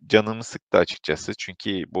bayağı canımı sıktı açıkçası.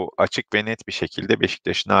 Çünkü bu açık ve net bir şekilde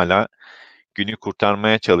Beşiktaş'ın hala günü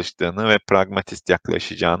kurtarmaya çalıştığını ve pragmatist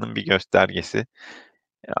yaklaşacağının bir göstergesi.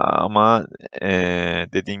 Ama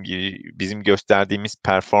dediğim gibi bizim gösterdiğimiz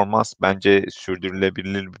performans bence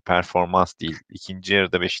sürdürülebilir bir performans değil. İkinci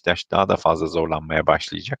yarıda Beşiktaş daha da fazla zorlanmaya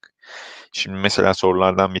başlayacak. Şimdi mesela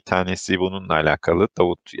sorulardan bir tanesi bununla alakalı.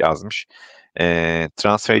 Davut yazmış.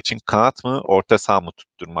 Transfer için kanat mı, orta saha mı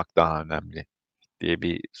tutturmak daha önemli diye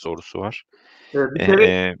bir sorusu var. Bir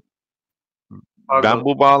kere Ben pardon.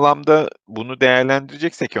 bu bağlamda bunu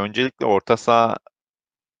değerlendireceksek öncelikle orta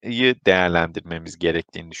sahayı değerlendirmemiz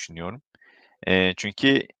gerektiğini düşünüyorum.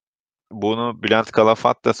 Çünkü bunu Bülent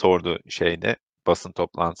Kalafat da sordu basın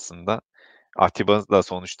toplantısında. Atiba da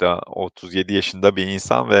sonuçta 37 yaşında bir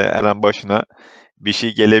insan ve her an başına bir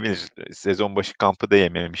şey gelebilir. Sezon başı kampı da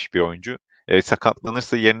yememiş bir oyuncu.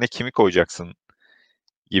 Sakatlanırsa yerine kimi koyacaksın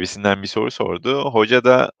gibisinden bir soru sordu. Hoca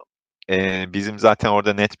da bizim zaten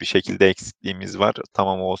orada net bir şekilde eksikliğimiz var.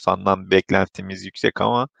 Tamam Oğuzhan'dan beklentimiz yüksek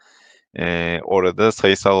ama orada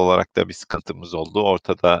sayısal olarak da bir sıkıntımız oldu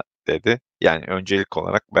ortada dedi. Yani öncelik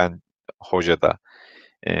olarak hoca da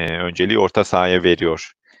önceliği orta sahaya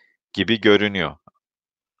veriyor gibi görünüyor.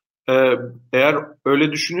 Eğer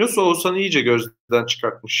öyle düşünüyorsa Oğuzhan iyice gözden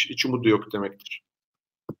çıkartmış. Hiç umudu yok demektir.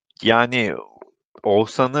 Yani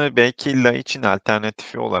Oğuzhan'ı belki için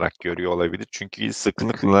alternatifi olarak görüyor olabilir. Çünkü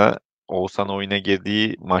sıklıkla Oğuzhan oyuna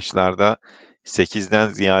girdiği maçlarda 8'den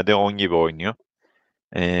ziyade 10 gibi oynuyor.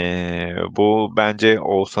 Bu bence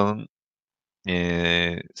Oğuzhan'ın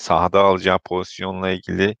sahada alacağı pozisyonla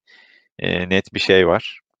ilgili net bir şey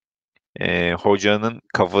var. Hocanın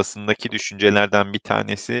kafasındaki düşüncelerden bir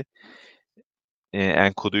tanesi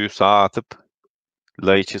Enkudu'yu sağa atıp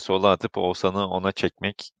Laiç'i sola atıp Oğuzhan'ı ona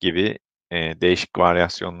çekmek gibi değişik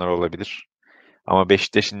varyasyonlar olabilir. Ama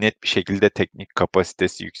Beşiktaş'ın net bir şekilde teknik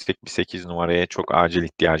kapasitesi yüksek bir 8 numaraya çok acil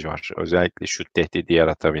ihtiyacı var. Özellikle şut tehdidi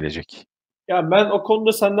yaratabilecek. Ya ben o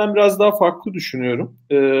konuda senden biraz daha farklı düşünüyorum.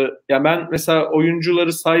 Ya ben mesela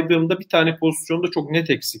oyuncuları saydığımda bir tane pozisyonda çok net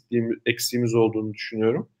eksiğimiz olduğunu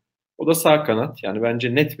düşünüyorum. O da sağ kanat. Yani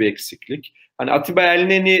bence net bir eksiklik. Hani Atiba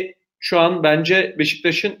Elneny şu an bence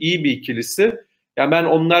Beşiktaş'ın iyi bir ikilisi. Yani ben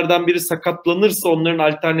onlardan biri sakatlanırsa onların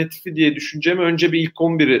alternatifi diye düşüneceğim. Önce bir ilk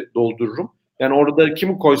 11'i doldururum. Yani orada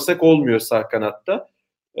kimi koysak olmuyor sağ kanatta.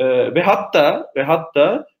 Ve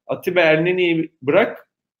hatta Atiba Elneny'yi bırak,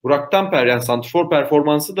 Burak Tanper, yani santrfor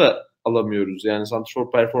performansı da alamıyoruz. Yani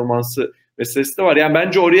santrfor performansı meselesi de var. Yani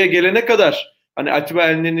bence oraya gelene kadar hani Atiba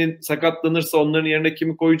Elneny'nin sakatlanırsa onların yerine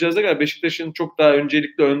kimi koyacağız da kadar Beşiktaş'ın çok daha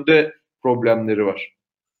öncelikle önde problemleri var.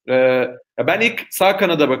 Ben ilk sağ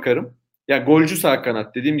kanada bakarım. Yani golcü sağ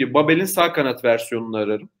kanat. Dediğim gibi Babel'in sağ kanat versiyonunu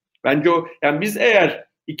ararım. Bence o, yani biz eğer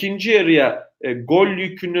ikinci yarıya gol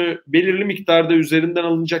yükünü belirli miktarda üzerinden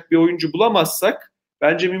alınacak bir oyuncu bulamazsak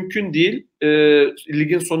bence mümkün değil.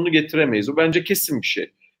 Ligin sonunu getiremeyiz. O bence kesin bir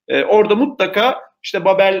şey. Orada mutlaka işte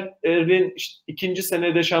Babel'in işte ikinci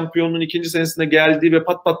senede şampiyonluğun ikinci senesine geldiği ve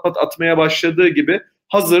pat pat pat atmaya başladığı gibi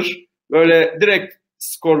hazır böyle direkt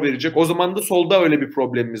skor verecek. O zaman da solda öyle bir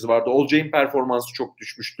problemimiz vardı. Olcay'ın performansı çok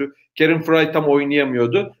düşmüştü. Kerim Fry tam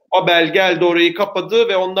oynayamıyordu. Abel geldi, orayı kapadı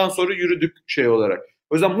ve ondan sonra yürüdük şey olarak.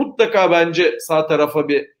 O yüzden mutlaka bence sağ tarafa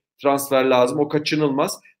bir transfer lazım. O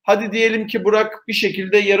kaçınılmaz. Hadi diyelim ki Burak bir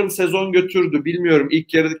şekilde yarım sezon götürdü. Bilmiyorum,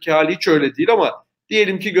 ilk yarıdaki hali hiç öyle değil ama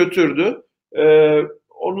diyelim ki götürdü.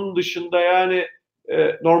 Onun dışında yani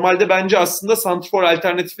normalde bence aslında santrfor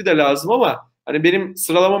alternatifi de lazım ama hani benim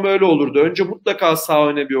sıralamam öyle olurdu. Önce mutlaka sağ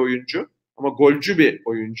öne bir oyuncu ama golcü bir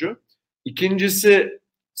oyuncu. İkincisi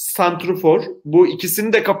santrfor. Bu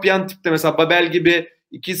ikisini de kapayan tipte, mesela Babel gibi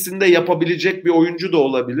ikisini de yapabilecek bir oyuncu da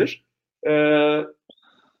olabilir.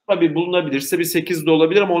 Tabii bulunabilirse bir 8 de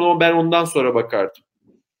olabilir ama ben ondan sonra bakardım.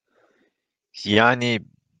 Yani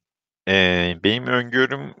benim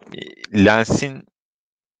öngörüm Lens'in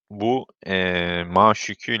bu maaş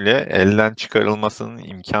yüküyle elden çıkarılmasının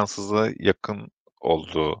imkansıza yakın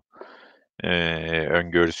olduğu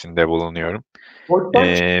öngörüsünde bulunuyorum. Boyd'dan,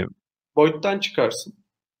 E, Boyd'dan çıkarsın.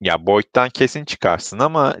 Ya Boyd'dan kesin çıkarsın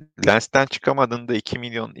ama Lens'ten çıkamadığında 2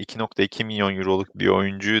 milyon, 2,2 milyon euroluk bir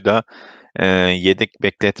oyuncuyu da yedek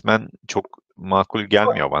bekletmen çok makul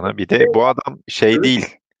gelmiyor bana. Bir de bu adam değil.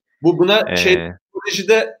 Buna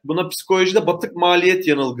E, psikolojide batık maliyet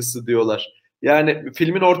yanılgısı diyorlar. Yani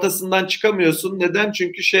filmin ortasından çıkamıyorsun. Neden?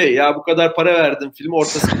 Çünkü ya bu kadar para verdim film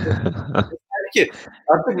ortasında ki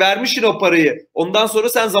artık vermişsin o parayı. Ondan sonra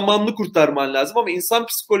sen zamanını kurtarman lazım ama insan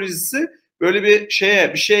psikolojisi böyle bir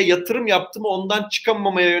şeye yatırım yaptı mı ondan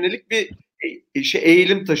çıkamamaya yönelik bir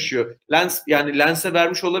eğilim taşıyor. Lens'e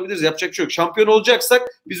vermiş olabiliriz. Yapacak bir şey yok. Şampiyon olacaksak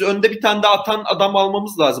biz önde bir tane daha atan adam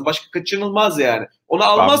almamız lazım. Başka kaçınılmaz yani. Onu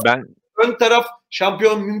almaz. Abi ben Ön taraf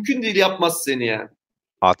şampiyon mümkün değil, yapmaz seni yani.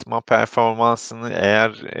 atma performansını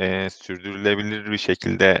eğer sürdürülebilir bir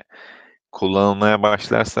şekilde kullanılmaya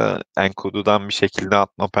başlarsa Enkudu'dan bir şekilde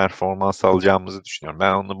atma performansı alacağımızı düşünüyorum.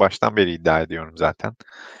 Ben onu baştan beri iddia ediyorum zaten.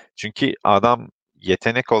 Çünkü adam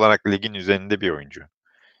yetenek olarak ligin üzerinde bir oyuncu.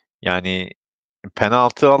 Yani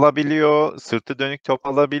penaltı alabiliyor, sırtı dönük top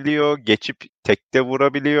alabiliyor, geçip tekte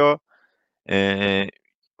vurabiliyor.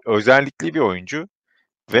 Özellikli bir oyuncu.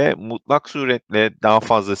 Ve mutlak suretle daha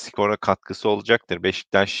fazla skora katkısı olacaktır.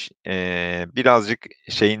 Beşiktaş birazcık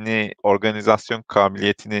organizasyon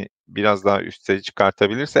kabiliyetini biraz daha üste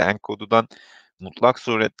çıkartabilirse Enkudu'dan mutlak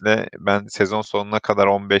suretle ben sezon sonuna kadar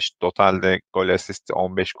 15 totalde gol asist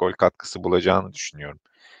 15 gol katkısı bulacağını düşünüyorum.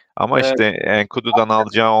 Ama işte Enkudu'dan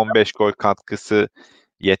alacağı 15 gol katkısı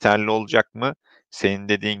yeterli olacak mı? Senin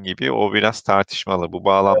dediğin gibi o biraz tartışmalı. Bu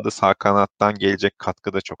bağlamda sağ kanattan gelecek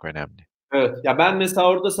katkı da çok önemli. Evet. Ya ben mesela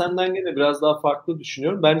orada senden gene biraz daha farklı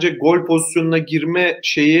düşünüyorum. Bence gol pozisyonuna girme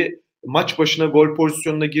maç başına gol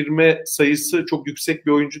pozisyonuna girme sayısı çok yüksek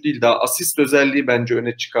bir oyuncu değil. Daha asist özelliği bence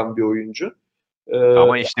öne çıkan bir oyuncu.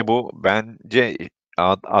 Ama işte bu bence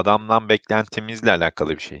adamdan beklentimizle alakalı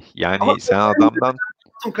bir şey. Ama Yani sen adamdan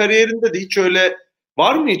kariyerinde de hiç öyle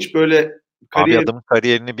var mı, hiç böyle abi kariyer adamın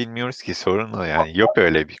kariyerini bilmiyoruz ki sorun o yani. Yok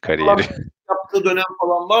öyle bir kariyeri. falan yaptığı dönem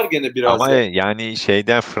falan var gene biraz Ama ya. yani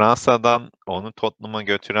Fransa'dan onu Tottenham'a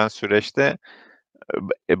götüren süreçte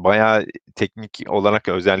bayağı teknik olarak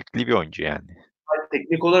özellikli bir oyuncu yani.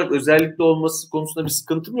 Teknik olarak özellikle olması konusunda bir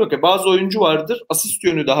sıkıntım yok. Ya bazı oyuncu vardır, asist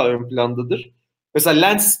yönü daha ön plandadır. Mesela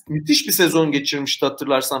Lens müthiş bir sezon geçirmişti,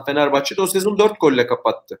 hatırlarsan Fenerbahçe'de. O sezon 4 golle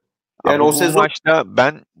kapattı. Yani o Ama bu sezon maçta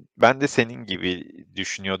ben de senin gibi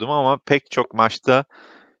düşünüyordum ama pek çok maçta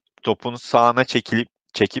topun sağına çekip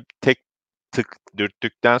tek tık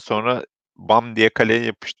dürttükten sonra bam diye kaleye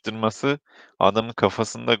yapıştırması adamın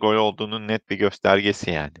kafasında gol olduğunun net bir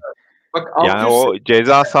göstergesi yani. bak Yani 600 o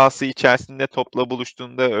ceza sahası içerisinde topla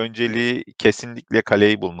buluştuğunda önceliği kesinlikle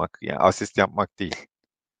kaleyi bulmak. Yani asist yapmak değil.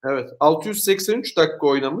 evet 683 dakika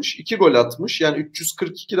oynamış, 2 gol atmış. Yani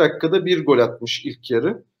 342 dakikada bir gol atmış ilk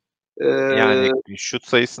yarı. Ee, Yani şut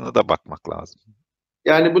sayısına da bakmak lazım.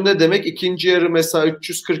 Yani bu ne demek? İkinci yarı mesela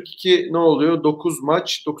 342 ne oluyor? 9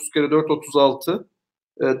 maç, 9 kere 4 36.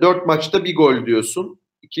 4 maçta bir gol diyorsun.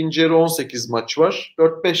 İkinci yarı 18 maç var.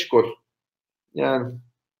 4-5 gol. Yani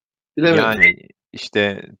bilemedim. Yani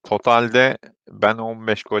işte totalde ben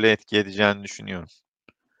 15 gole etki edeceğini düşünüyorum.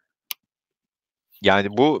 Yani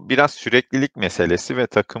bu biraz süreklilik meselesi ve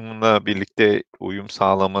takımla birlikte uyum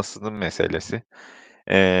sağlamasının meselesi.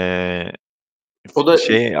 Eee, O da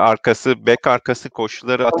bek arkası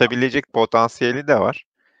koşuları atabilecek potansiyeli de var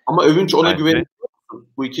ama Övünç ona bence. güveniyor musun?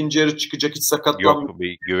 Bu ikinci yarı çıkacak, hiç Yok, sakatlanmıyor.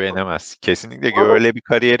 bir güvenemez. Kesinlikle öyle bir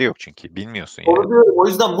kariyeri yok çünkü. Bilmiyorsun Onu yani. diyorum. O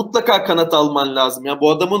yüzden mutlaka kanat alman lazım. Yani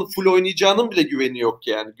bu adamın full oynayacağının bile güveni yok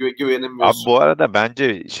yani. Abi Güvenemiyorsun. bu arada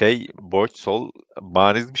bence Boyd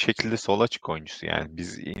bariz bir şekilde sol açık oyuncusu yani.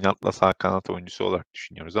 Biz inatla sağ kanat oyuncusu olarak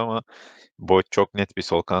düşünüyoruz ama Boyd çok net bir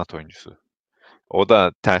sol kanat oyuncusu. O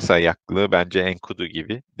da ters ayaklı bence Enkudu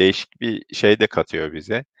gibi. Değişik bir şey de katıyor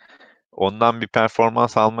bize. Ondan bir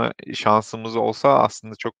performans alma şansımız olsa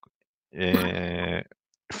aslında çok eee,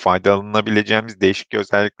 faydalanabileceğimiz değişik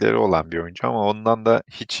özellikleri olan bir oyuncu ama ondan da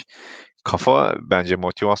hiç kafa bence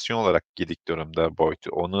motivasyon olarak gidik durumda Boyd.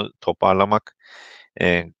 Onu toparlamak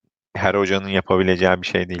her hocanın yapabileceği bir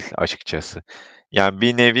şey değil açıkçası. Yani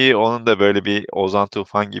bir nevi onun da böyle bir Ozan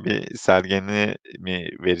Tufan gibi Sergen'i mi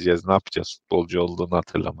vereceğiz, ne yapacağız? Futbolcu olduğunu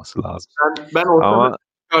hatırlaması lazım. Ben olsam Ama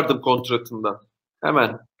çıkardım kontratından.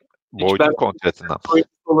 Hemen. Hiç ben Boyd'un kontratından.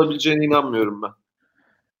 oyuncusu olabileceğine inanmıyorum ben.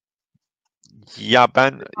 Ya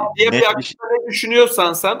ben Diye bir net bir hakkında ne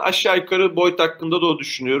düşünüyorsan sen, aşağı yukarı Boyd hakkında da o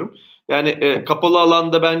düşünüyorum. Yani kapalı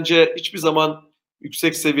alanda bence hiçbir zaman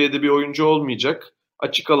yüksek seviyede bir oyuncu olmayacak.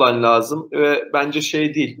 Açık alan lazım ve bence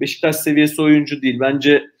şey değil. Beşiktaş seviyesi oyuncu değil.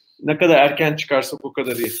 Bence ne kadar erken çıkarsak o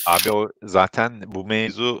kadar iyi. abi o zaten bu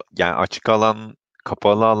mevzu yani açık alan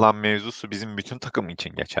kapalı alan mevzusu bizim bütün takım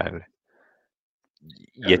için geçerli.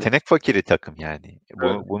 Yani Yetenek fakiri takım yani.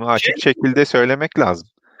 evet. Bunu açık şekilde söylemek lazım.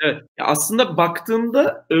 Evet. Ya aslında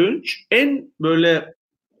baktığında Önç en böyle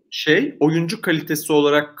oyuncu kalitesi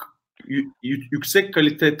olarak yüksek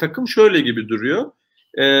kalite takım şöyle gibi duruyor.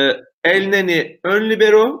 Elneny ön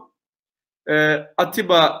libero,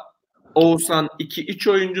 Atiba, Oğuzhan iki iç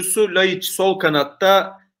oyuncusu, Laiç sol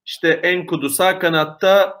kanatta, işte Enkudu sağ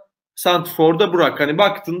kanatta, santrforda Burak. Hani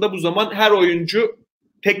baktığında bu zaman her oyuncu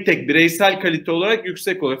tek tek bireysel kalite olarak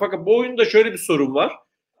yüksek oluyor. Fakat bu oyunda şöyle bir sorun var.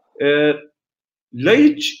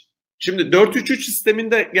 Laiç, şimdi 4-3-3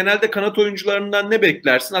 sisteminde genelde kanat oyuncularından ne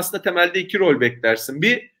beklersin? Aslında temelde iki rol beklersin.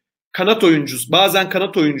 Bir, kanat oyuncusu, bazen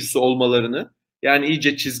kanat oyuncusu olmalarını, yani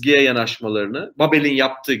iyice çizgiye yanaşmalarını, Babel'in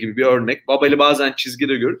yaptığı gibi bir örnek. Babel'i bazen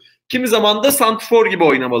çizgide görür. Kimi zaman da santrfor gibi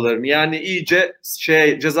oynamalarını, yani iyice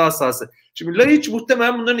ceza sahası. Şimdi Laiç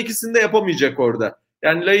muhtemelen bunların ikisini de yapamayacak orada.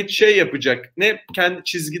 Yani Laiç yapacak. Ne kendi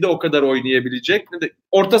çizgide o kadar oynayabilecek, ne de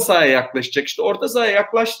orta sahaya yaklaşacak. İşte orta sahaya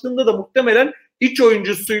yaklaştığında da muhtemelen iç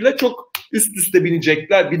oyuncusuyla çok üst üste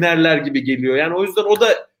binerler gibi geliyor. Yani o yüzden o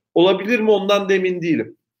da olabilir mi, ondan da emin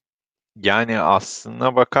değilim. Yani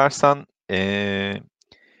aslına bakarsan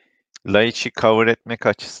Laiç'i cover etmek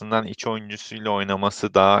açısından iç oyuncusuyla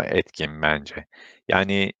oynaması daha etkin bence.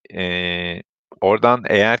 Yani oradan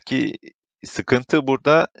eğer ki sıkıntı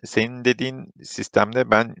burada senin dediğin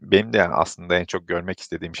sistemde benim de aslında en çok görmek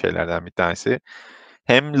istediğim şeylerden bir tanesi.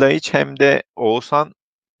 Hem Laiç hem de Oğuzhan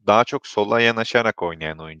daha çok sola yanaşarak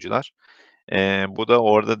oynayan oyuncular. Bu da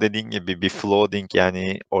orada dediğin gibi bir flooding,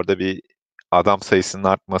 yani orada bir adam sayısının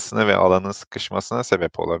artmasına ve alanın sıkışmasına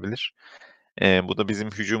sebep olabilir. Bu da bizim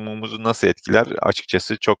hücumumuzu nasıl etkiler?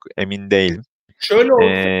 Açıkçası çok emin değilim. Şöyle olsa,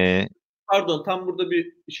 Ee, pardon, tam burada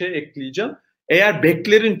bir şey ekleyeceğim. Eğer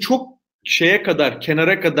beklerin çok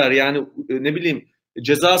kenara kadar, yani ne bileyim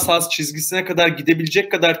ceza sahası çizgisine kadar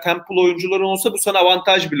gidebilecek kadar tempolu oyuncuların olsa bu sana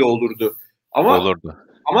avantaj bile olurdu. Ama Olurdu.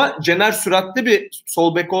 Cener süratli bir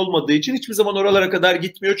sol bek olmadığı için hiçbir zaman oralara kadar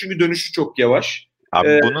gitmiyor çünkü dönüşü çok yavaş. Ee,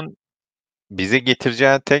 Abi bunun bize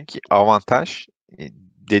getireceği tek avantaj,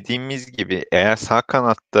 dediğimiz gibi eğer sağ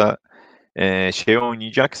kanatta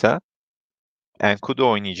oynayacaksa, Enkudu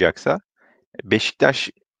oynayacaksa, Beşiktaş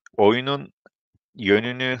oyunun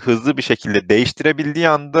yönünü hızlı bir şekilde değiştirebildiği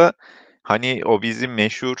anda, hani o bizim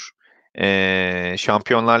meşhur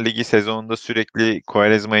Şampiyonlar Ligi sezonunda sürekli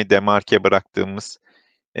Quaresma'yı demarke bıraktığımız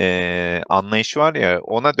anlayış var ya,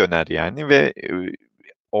 ona döner yani ve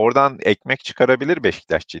oradan ekmek çıkarabilir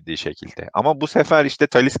Beşiktaş ciddi şekilde. Ama bu sefer işte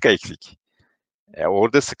Talisca eksik.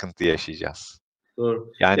 Orada sıkıntı yaşayacağız.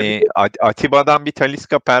 doğru. Ya bir Yani de, Atiba'dan bir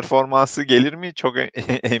Talisca performansı gelir mi? Çok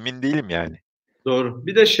emin değilim yani. doğru.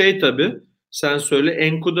 Bir de tabii sen söyle,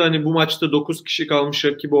 Enkudu hani bu maçta 9 kişi kalmış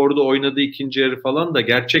rakibi orada oynadı ikinci yarı falan da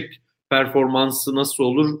gerçek performansı nasıl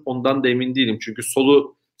olur ondan da emin değilim. Çünkü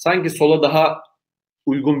sanki sola daha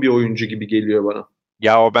uygun bir oyuncu gibi geliyor bana.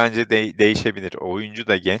 Ya o bence değişebilir. Oyuncu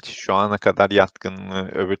da genç. Şu ana kadar yatkınlığı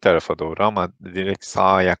öbür tarafa doğru ama direkt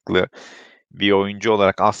sağ ayaklı bir oyuncu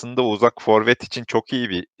olarak aslında uzak forvet için çok iyi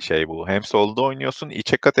bir şey bu. Hem solda oynuyorsun,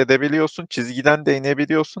 içe kat edebiliyorsun, çizgiden de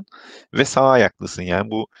inebiliyorsun ve sağ ayaklısın.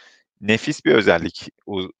 Yani bu nefis bir özellik.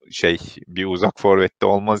 Bir uzak forvette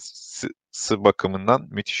olması bakımından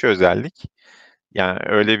müthiş özellik. Yani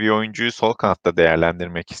öyle bir oyuncuyu sol kanatta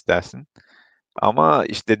değerlendirmek istersin. Ama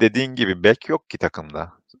işte dediğin gibi bek yok ki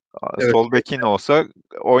takımda. Evet. Sol bekin olsa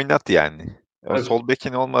oynat yani. O Tabii. sol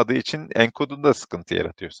bekin olmadığı için Enkudu da sıkıntı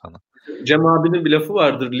yaratıyor sana. Cem abinin bir lafı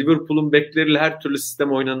vardır. Liverpool'un bekleriyle her türlü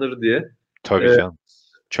sistem oynanır diye. Tabii Ee, canım.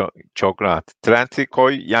 Çok, çok rahat. Trent'i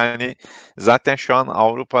koy yani, zaten şu an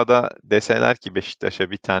Avrupa'da deseler ki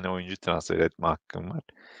Beşiktaş'a bir tane oyuncu transfer etme hakkım var.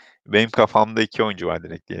 Benim kafamda iki oyuncu var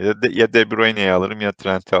direkt diye. Ya De Bruyne'yi alırım ya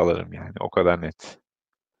Trent'i alırım yani. O kadar net.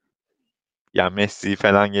 Ya Messi'yi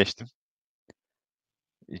falan geçtim.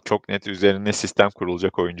 Çok net üzerine sistem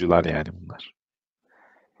kurulacak oyuncular yani bunlar.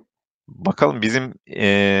 Bakalım bizim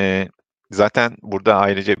zaten burada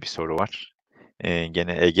ayrıca bir soru var.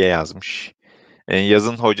 Gene Ege yazmış.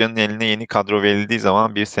 Yazın hocanın eline yeni kadro verildiği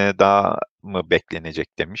zaman bir sene daha mı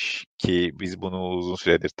beklenecek demiş ki biz bunu uzun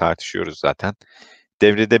süredir tartışıyoruz zaten.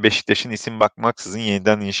 Devrede Beşiktaş'ın isim bakmaksızın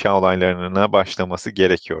yeniden inşa olaylarına başlaması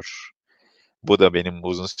gerekiyor. Bu da benim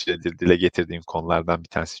uzun süredir dile getirdiğim konulardan bir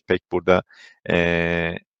tanesi. Pek burada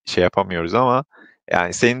şey yapamıyoruz ama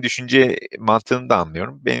yani senin düşünce mantığını da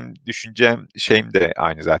anlıyorum. Benim düşüncem şeyim de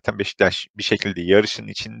aynı zaten. Beşiktaş bir şekilde yarışın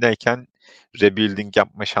içindeyken rebuilding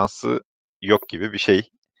yapma şansı yok gibi bir şey.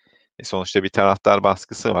 Sonuçta bir taraftar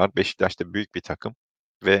baskısı var. Beşiktaş da büyük bir takım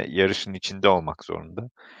ve yarışın içinde olmak zorunda.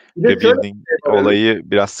 Bir de şöyle Rebuilding bir şey var Övünç. olayı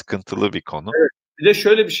biraz sıkıntılı bir konu. Evet. Bir de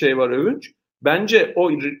şöyle bir şey var Övünç. Bence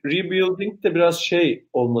o rebuilding de biraz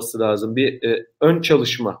olması lazım. Bir ön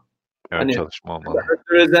çalışma. Ön Hani çalışma olmalı.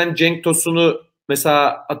 Özen Cenk Tosun'u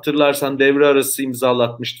mesela hatırlarsan devre arası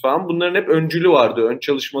imzalatmıştı falan. Bunların hep öncülü vardı, ön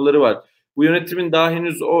çalışmaları var. Bu yönetimin daha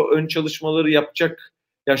henüz o ön çalışmaları yapacak.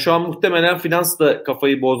 Ya şu an muhtemelen finans da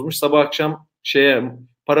kafayı bozmuş. Sabah akşam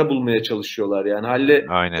para bulmaya çalışıyorlar. Yani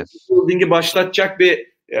Aynen. holdingi başlatacak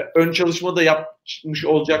bir ön çalışma da yapmış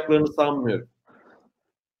olacaklarını sanmıyorum.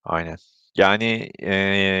 Aynen. Yani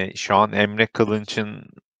şu an Emre Kılınç'ın,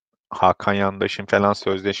 Hakan Yandaş'ın falan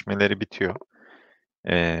sözleşmeleri bitiyor.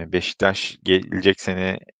 Beşiktaş gelecek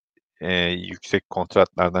sene yüksek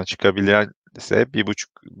kontratlardan çıkabilirse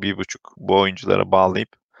bir buçuk bu oyunculara bağlayıp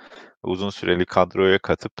uzun süreli kadroya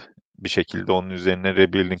katıp bir şekilde onun üzerine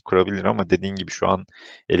rebuilding kurabilir ama dediğin gibi şu an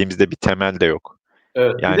elimizde bir temel de yok.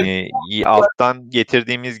 Evet. Bir de Yani alttan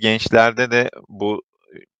getirdiğimiz gençlerde de bu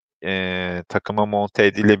takıma monte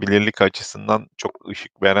edilebilirlik açısından çok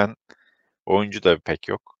ışık veren oyuncu da pek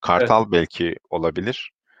yok. evet, Kartal belki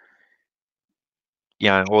olabilir.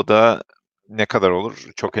 Yani o da ne kadar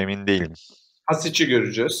olur çok emin değilim. Hasic'i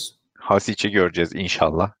göreceğiz. Hasic'i göreceğiz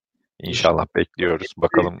inşallah. İnşallah bekliyoruz.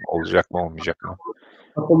 Bakalım olacak mı olmayacak mı?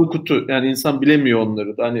 Kapalı kutu. Yani insan bilemiyor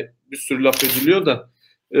onları da. Hani bir sürü laf ediliyor da.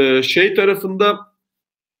 Şey tarafında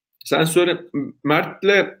sen söyle,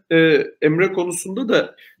 Mert'le Emre konusunda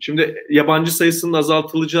da şimdi yabancı sayısının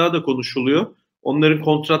azaltılacağı da konuşuluyor. Onların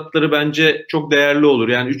kontratları bence çok değerli olur.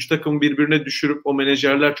 Yani 3 takım birbirine düşürüp o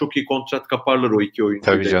menajerler çok iyi kontrat kaparlar o iki Tabii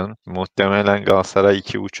oyuncuyla. canım. Muhtemelen Galatasaray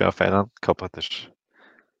 2,5'a falan kapatır.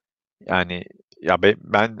 Yani ya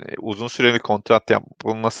ben uzun süreli kontrat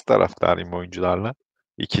yapılması taraftarıyım oyuncularla.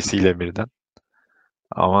 İkisiyle birden.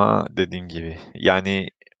 Ama dediğim gibi yani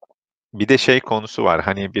bir de şey konusu var.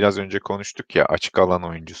 Hani biraz önce konuştuk ya açık alan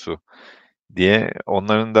oyuncusu diye.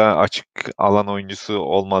 Onların da açık alan oyuncusu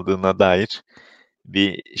olmadığına dair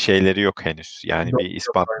bir şeyleri yok henüz. Yani bir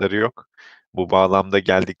ispatları yok. Bu bağlamda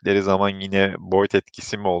geldikleri zaman yine Boyd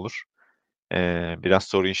etkisi mi olur? Biraz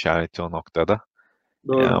soru işareti o noktada.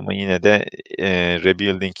 Doğru. Ama yine de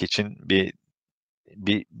rebuilding için bir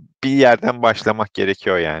bir yerden başlamak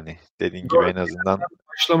gerekiyor yani. Dediğin gibi Doğru. en azından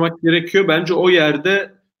Başlamak gerekiyor. Bence o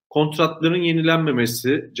yerde kontratların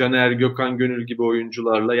yenilenmemesi, Caner, Gökhan Gönül gibi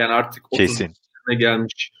oyuncularla yani artık 30 kesin. yaşına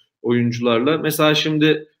gelmiş oyuncularla. Mesela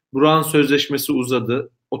şimdi Burak'ın sözleşmesi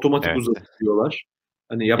uzadı. Otomatik Evet. uzadı diyorlar.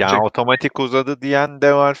 Hani Yani yapacak otomatik uzadı diyen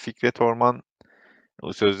de var. Fikret Orman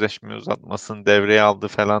o sözleşme uzatmasını devreye aldı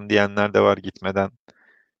falan diyenler de var gitmeden.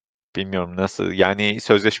 Bilmiyorum nasıl. Yani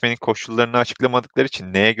sözleşmenin koşullarını açıklamadıkları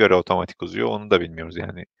için neye göre otomatik uzuyor onu da bilmiyoruz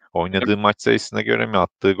yani. Oynadığı maç sayısına göre mi,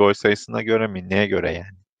 attığı gol sayısına göre mi, neye göre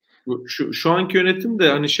yani? şu anki yönetim de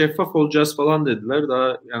hani şeffaf olacağız falan dediler. Daha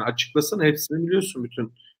yani açıklasana hepsini biliyorsun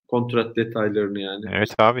bütün kontrat detaylarını yani.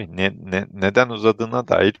 Evet abi neden uzadığına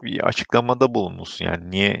dair bir açıklamada bulunmuş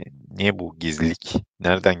yani niye bu gizlilik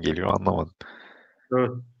nereden geliyor anlamadım.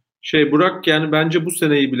 Evet. Şey Burak yani bence bu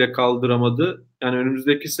seneyi bile kaldıramadı. Yani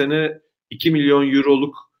önümüzdeki sene 2 milyon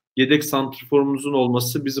euroluk yedek santrforumuzun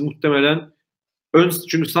olması bizi muhtemelen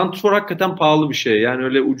çünkü santrfor hakikaten pahalı bir şey. Yani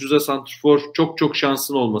öyle ucuza santrfor çok çok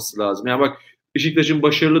şansın olması lazım. Yani bak Beşiktaş'ın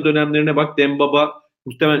başarılı dönemlerine bak Dembaba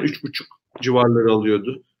muhtemelen 3,5 civarları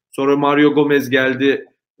alıyordu. Sonra Mario Gomez geldi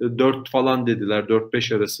 4 falan dediler.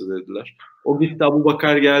 4-5 arası dediler. O gitti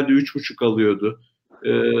Abubakar geldi 3,5 alıyordu.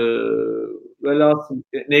 Ee, velhasıl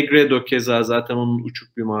Negredo keza zaten onun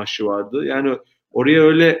uçuk bir maaşı vardı. Yani oraya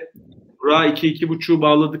öyle Burak'a 2-2,5'u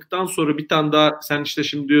bağladıktan sonra bir tane daha sen işte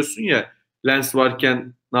şimdi diyorsun ya Lens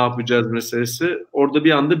varken ne yapacağız meselesi. Orada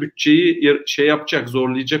bir anda bütçeyi şey yapacak,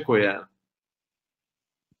 zorlayacak o yani.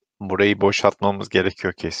 Burayı boşaltmamız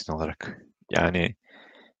gerekiyor kesin olarak. Yani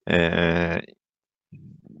eee,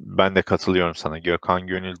 ben de katılıyorum sana. Gökhan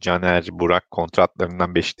Gönül, Caner, Burak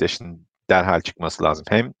kontratlarından Beşiktaş'ın derhal çıkması lazım.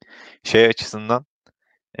 Hem şey açısından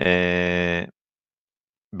eee,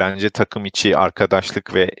 bence takım içi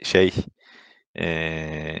arkadaşlık ve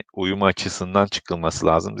uyum açısından çıkılması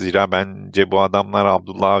lazım. Zira bence bu adamlar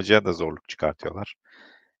Abdullah Avcı'ya da zorluk çıkartıyorlar.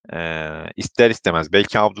 İster istemez.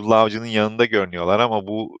 Belki Abdullah Avcı'nın yanında görünüyorlar ama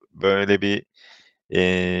bu böyle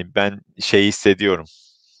ben şey hissediyorum.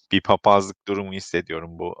 Bir papazlık durumu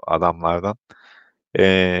hissediyorum bu adamlardan.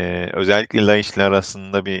 Özellikle Laiç'le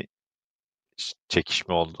arasında bir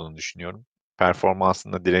çekişme olduğunu düşünüyorum.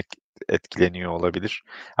 Performansında direkt etkileniyor olabilir.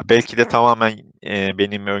 Ha, belki de tamamen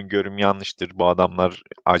benim öngörüm yanlıştır. Bu adamlar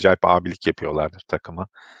acayip abilik yapıyorlardır takıma.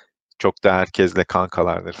 Çok da herkesle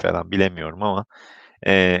kankalardır falan bilemiyorum ama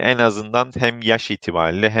en azından hem yaş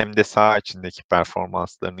itibariyle hem de saha içindeki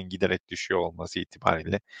performanslarının giderek düşüyor olması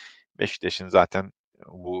itibariyle Beşiktaş'ın zaten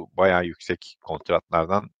bu bayağı yüksek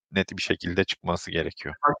kontratlardan net bir şekilde çıkması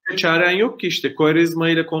gerekiyor. Başka çaren yok ki işte Quaresma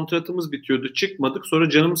ile kontratımız bitiyordu. Çıkmadık. Sonra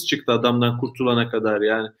canımız çıktı adamdan kurtulana kadar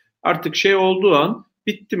yani. Artık şey olduğu an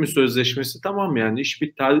bitti mi sözleşmesi? Tamam yani iş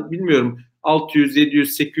bitti. Bilmiyorum 600,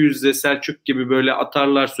 700, 800'de Selçuk gibi böyle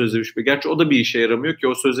atarlar sözleşme. Gerçi o da bir işe yaramıyor ki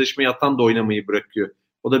o sözleşmeyi atan da oynamayı bırakıyor.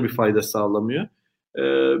 O da bir fayda sağlamıyor.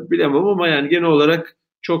 Bilemem ama yani genel olarak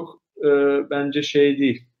çok bence şey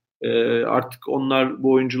değil. Artık onlar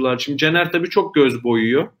bu oyuncular. Şimdi Caner tabii çok göz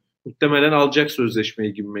boyuyor. Muhtemelen alacak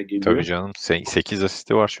sözleşmeyi gibime Tabii geliyor. canım 8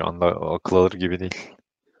 asisti var şu anda. Akıl alır gibi değil.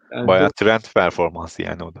 Yani Bayağı çok, trend performansı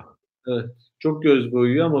yani o da. evet, çok göz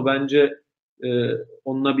boyuyor ama bence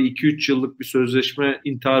onunla bir 2-3 yıllık bir sözleşme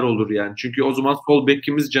intihar olur yani. Çünkü o zaman sol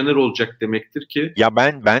bekimiz Caner olacak demektir ki Ya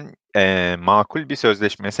ben makul bir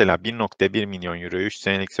sözleşme mesela 1,1 milyon euro 3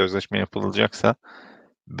 senelik sözleşme yapılacaksa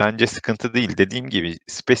bence sıkıntı değil. Dediğim gibi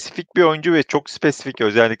spesifik bir oyuncu ve çok spesifik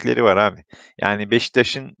özellikleri var abi. Yani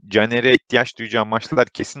Beşiktaş'ın Caner'e ihtiyaç duyacağı maçlar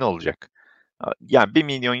kesin olacak. Yani 1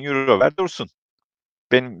 milyon euro ver dursun.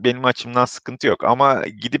 Benim açımdan sıkıntı yok. Ama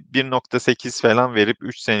gidip 1,8 falan verip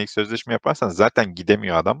 3 senelik sözleşme yaparsan zaten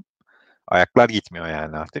gidemiyor adam. Ayaklar gitmiyor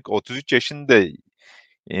yani artık. 33 yaşında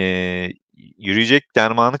yürüyecek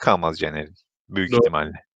dermanı kalmaz Caner'in. Büyük doğru.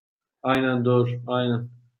 ihtimalle. Aynen doğru. Aynen.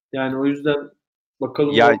 Yani o yüzden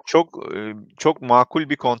bakalım ne Ya olur. çok makul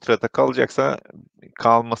bir kontrata kalacaksa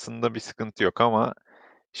kalmasında bir sıkıntı yok ama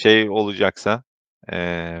şey olacaksa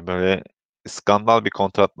böyle skandal bir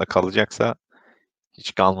kontratla kalacaksa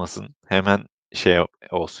hiç kalmasın. Hemen şey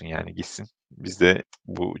olsun yani gitsin. Biz de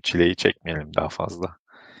bu çileyi çekmeyelim daha fazla.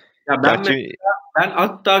 Ya Gerçi ben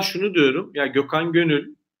hatta şunu diyorum. Ya Gökhan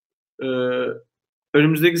Gönül e,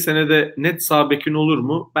 önümüzdeki senede net sağ bekin olur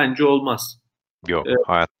mu? Bence olmaz. E, yok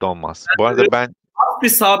hayatta olmaz. Bu arada ben bir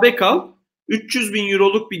sağ bek al. 300 bin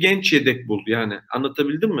euroluk bir genç yedek bul yani.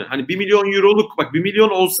 Anlatabildim mi? Hani 1 milyon euroluk, bak 1 milyon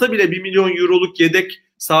olsa bile 1 milyon euroluk yedek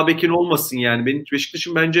sağ bekin olmasın yani. Benim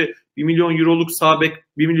Beşiktaş'ın bence 1 milyon euroluk sağ bek,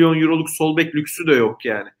 1 milyon euroluk sol bek lüksü de yok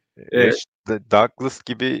yani. E, Douglas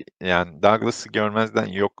gibi yani Douglas'ı görmezden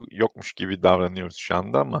yokmuş gibi davranıyoruz şu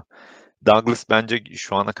anda ama Douglas bence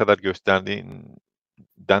şu ana kadar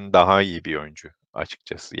gösterdiğinden daha iyi bir oyuncu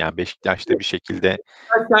açıkçası. Yani Beşiktaş'ta bir şekilde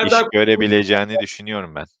iş Serdar görebileceğini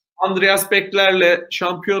düşünüyorum ben. Andreas Bekler'le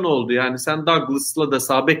şampiyon oldu. Yani sen Douglas'la da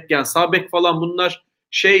sağ bek, yani sağ bek falan bunlar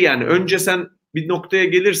şey yani önce sen bir noktaya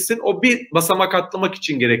gelirsin. O bir basamak atlamak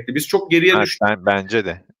için gerekli. Biz çok geriye Evet, bence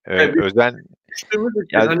de. biz Özel düştüğümüz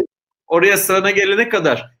için ya hani oraya sırana gelene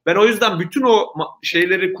kadar ben o yüzden bütün o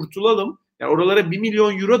şeyleri kurtulalım. Yani oralara 1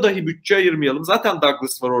 milyon euro dahi bütçe ayırmayalım. Zaten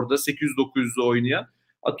Douglas var orada 800-900'ü oynayan.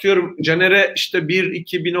 Atıyorum Caner'e işte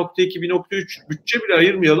 1-2, 1,2, 1,3 bütçe bile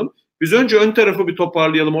ayırmayalım. Biz önce ön tarafı bir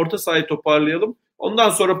toparlayalım, orta sahayı toparlayalım. Ondan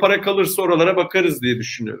sonra para kalırsa oralara bakarız diye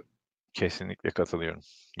düşünüyorum. kesinlikle katılıyorum.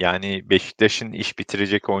 Yani Beşiktaş'ın iş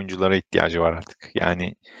bitirecek oyunculara ihtiyacı var artık.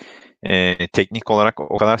 Yani teknik olarak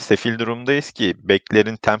o kadar sefil durumdayız ki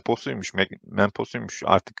beklerin temposuymuş, memposuymuş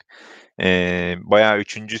artık bayağı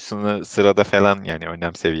 3. sırada falan yani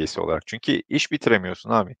önem seviyesi olarak. Çünkü iş bitiremiyorsun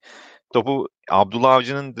abi. Topu Abdullah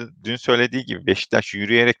Avcı'nın dün söylediği gibi Beşiktaş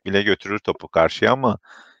yürüyerek bile götürür topu karşıya ama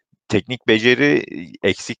teknik beceri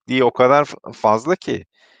eksikliği o kadar fazla ki.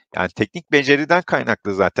 Yani teknik beceriden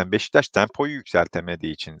kaynaklı zaten Beşiktaş tempoyu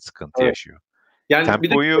yükseltemediği için sıkıntı Evet. yaşıyor. Yani bir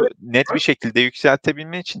de Tempoyu net bir şekilde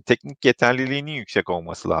yükseltebilmek için teknik yeterliliğinin yüksek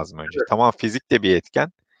olması lazım önce. Tamam fizik de bir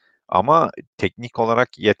etken ama teknik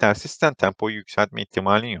olarak yetersizsen tempoyu yükseltme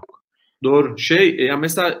ihtimalin yok. doğru. Ya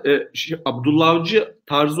mesela Abdullah Avcı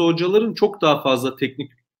tarzı hocaların çok daha fazla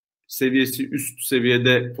teknik seviyesi üst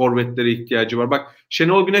seviyede forvetlere ihtiyacı var. Bak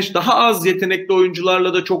Şenol Güneş daha az yetenekli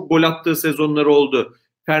oyuncularla da çok gol attığı sezonları oldu.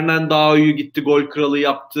 Fernando Ağa'yı gitti gol kralı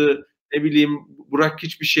yaptı. Ne bileyim Burak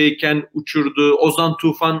hiçbir şeyken uçurdu. Ozan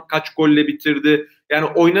Tufan kaç golle bitirdi. Yani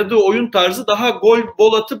oynadığı oyun tarzı daha gol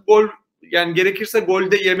bol atıp gol, yani gerekirse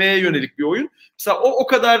golde yemeye yönelik bir oyun. Mesela o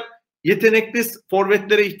kadar yetenekli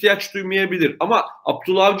forvetlere ihtiyaç duymayabilir. Ama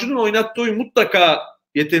Abdullah Avcı'nın oynattığı oyun mutlaka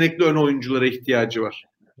yetenekli ön oyunculara ihtiyacı var.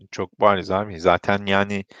 Çok bariz abi. Zaten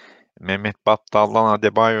yani Mehmet Battal'dan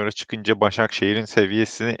Adebayor'a çıkınca Başakşehir'in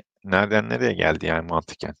seviyesi nereden nereye geldi yani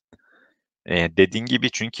mantıken. Dediğin gibi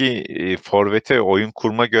çünkü forvete oyun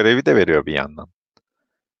kurma görevi de veriyor bir yandan.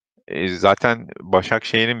 Zaten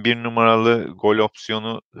Başakşehir'in bir numaralı gol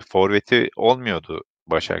opsiyonu forveti olmuyordu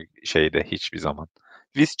Başakşehir'de hiçbir zaman.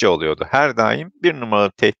 Visca oluyordu. Her daim bir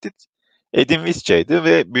numaralı tehdit Edin Visca'ydı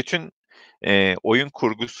ve bütün oyun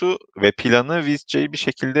kurgusu ve planı Visca'yı bir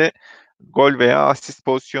şekilde gol veya asist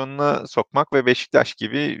pozisyonuna sokmak ve Beşiktaş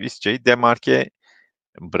gibi Visca'yı demarke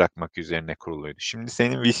bırakmak üzerine kuruluydu. Şimdi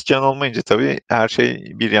senin Viscan olmayınca tabii her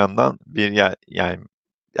şey bir yandan yani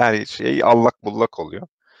her şey allak bullak oluyor.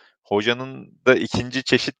 Hocanın da ikinci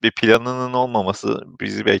çeşit bir planının olmaması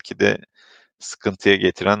bizi belki de sıkıntıya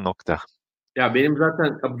getiren nokta. Ya benim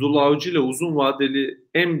zaten Abdullah Avcı ile uzun vadeli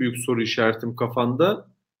en büyük soru işaretim kafamda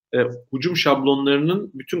hücum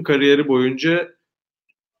şablonlarının bütün kariyeri boyunca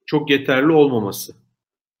çok yeterli olmaması.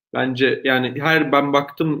 Bence yani ben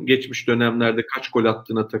baktım geçmiş dönemlerde kaç gol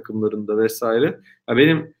attığına takımlarında vesaire. Ya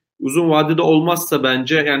benim uzun vadede olmazsa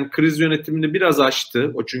bence yani kriz yönetimini biraz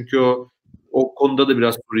aştı. O çünkü o konuda da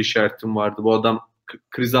biraz soru işaretim vardı. Bu adam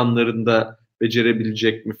kriz anlarında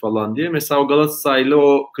becerebilecek mi falan diye. Mesela o Galatasaray'la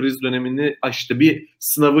o kriz dönemini aştı. Bir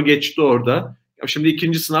sınavı geçti orada. Şimdi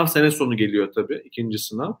ikinci sınav sene sonu geliyor tabii. İkinci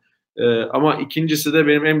sınav. Ama ikincisi de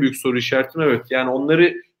benim en büyük soru işaretim, evet. Yani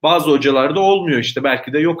onları bazı hocalarda olmuyor işte.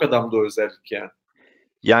 Belki de yok adamda o özellik yani.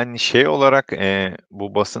 Yani şey olarak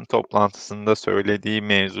bu basın toplantısında söylediği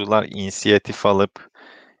mevzular inisiyatif alıp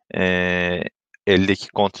eldeki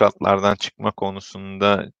kontratlardan çıkma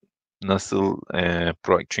konusunda nasıl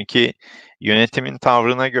çünkü yönetimin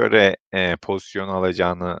tavrına göre pozisyon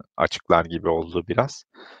alacağını açıklar gibi oldu biraz.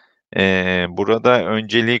 Burada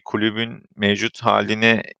önceliği kulübün mevcut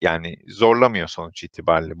haline yani zorlamıyor sonuç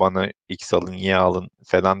itibariyle. Bana X alın, Y alın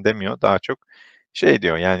falan demiyor. Daha çok şey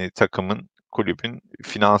diyor yani takımın, kulübün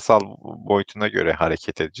finansal boyutuna göre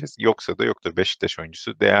hareket edeceğiz. Yoksa da yoktur. Beşiktaş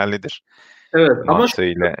oyuncusu değerlidir Evet ama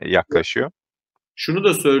mantığıyla yaklaşıyor. şunu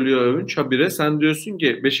da söylüyor Övünç habire. Sen diyorsun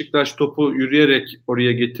ki Beşiktaş topu yürüyerek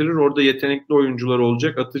oraya getirir. Orada yetenekli oyuncular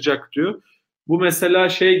olacak, atacak diyor. Bu mesela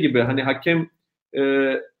şey gibi, hani hakem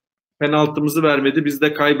e, penaltımızı vermedi, biz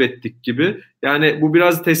de kaybettik gibi. Yani bu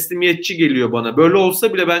biraz teslimiyetçi geliyor bana. Böyle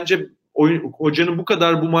olsa bile bence hocanın bu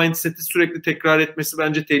kadar bu mindset'i sürekli tekrar etmesi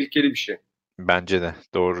bence tehlikeli bir şey. Bence de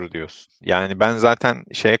doğru diyorsun. Yani ben zaten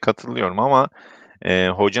şeye katılıyorum ama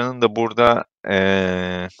hocanın da burada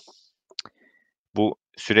bu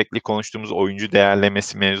sürekli konuştuğumuz oyuncu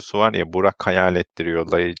değerlemesi mevzusu var ya, Burak hayal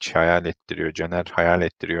ettiriyor, Laiç hayal ettiriyor, Caner hayal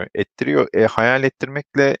ettiriyor. Ettiriyor. Hayal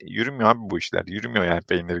ettirmekle yürümüyor abi bu işler. Yürümüyor yani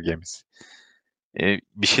peynir gemisi.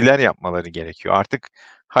 Bir şeyler yapmaları gerekiyor. Artık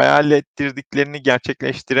hayal ettirdiklerini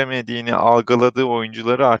gerçekleştiremediğini algıladığı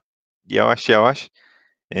oyuncuları yavaş yavaş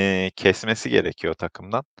kesmesi gerekiyor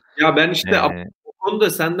takımdan. Ya ben işte Eee, o konuda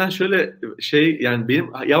senden şöyle şey, yani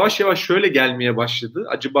benim yavaş yavaş şöyle gelmeye başladı.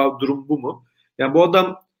 Acaba durum bu mu? Yani bu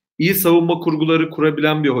adam iyi savunma kurguları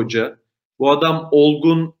kurabilen bir hoca. Bu adam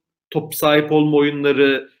olgun top sahip olma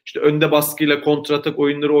oyunları, işte önde baskıyla kontratak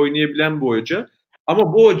oyunları oynayabilen bir hoca.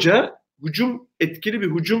 Ama bu hoca etkili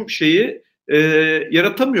bir hücum şeyi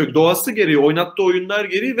yaratamıyor. Doğası gereği, oynattığı oyunlar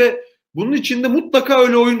gereği ve bunun için de mutlaka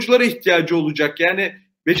öyle oyunculara ihtiyacı olacak. Yani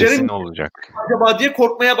Kesin beceremiyor olacak. acaba diye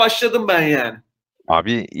korkmaya başladım ben yani.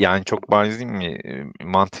 Abi yani çok bariz değil mi?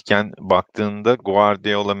 Mantıken baktığında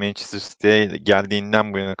Guardiola Manchester City'ye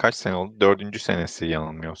geldiğinden bu yana kaç sene oldu? Dördüncü senesi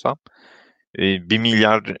yanılmıyorsam. 1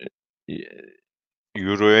 milyar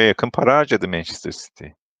euroya yakın para harcadı Manchester City.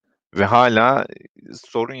 Ve hala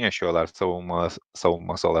sorun yaşıyorlar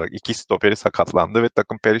savunması olarak. İki stoperi sakatlandı ve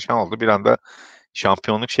takım perişan oldu. Bir anda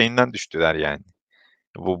şampiyonluk şeyinden düştüler yani.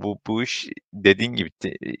 Bu iş dediğin gibi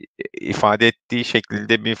ifade ettiği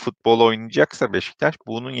şekilde bir futbol oynayacaksa Beşiktaş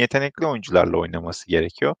bunun yetenekli oyuncularla oynaması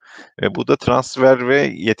gerekiyor. Ve bu da transfer ve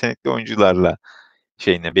yetenekli oyuncularla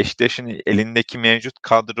şeyine. Beşiktaş'ın elindeki mevcut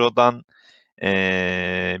kadrodan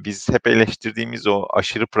biz hep eleştirdiğimiz o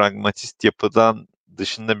aşırı pragmatist yapıdan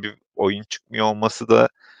dışında bir oyun çıkmıyor olması da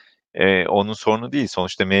onun sorunu değil.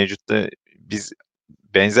 Sonuçta mevcutta biz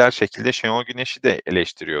benzer şekilde Şenol Güneş'i de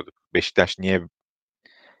eleştiriyorduk. Beşiktaş niye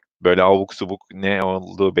böyle abuk subuk, ne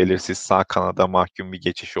olduğu belirsiz sağ kanada mahkum bir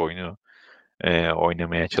geçiş oyunu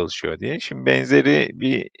oynamaya çalışıyor diye. Şimdi benzeri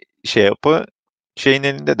bir şey yapı şeyin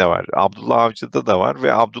elinde de var. Abdullah Avcı'da da var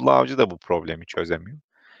ve Abdullah Avcı da bu problemi çözemiyor.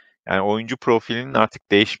 Yani oyuncu profilinin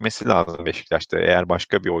artık değişmesi lazım Beşiktaş'ta eğer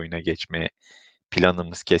başka bir oyuna geçmeye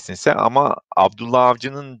planımız kesinse, ama Abdullah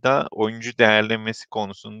Avcı'nın da oyuncu değerlemesi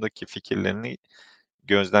konusundaki fikirlerini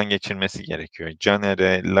gözden geçirmesi gerekiyor.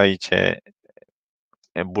 Caner'e, Laiç'e,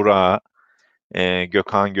 Burak'a,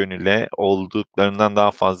 Gökhan Gönül'e olduklarından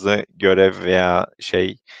daha fazla görev veya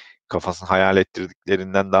şey kafasını hayal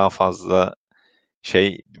ettirdiklerinden daha fazla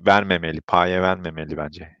şey vermemeli, paye vermemeli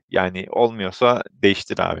bence. Yani olmuyorsa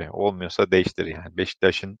değiştir abi. Olmuyorsa değiştir yani.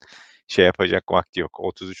 Beşiktaş'ın şey yapacak vakti yok.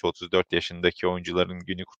 33-34 yaşındaki oyuncuların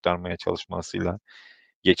günü kurtarmaya çalışmasıyla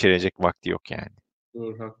geçirecek vakti yok yani.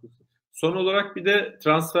 Doğru, haklısın. Son olarak bir de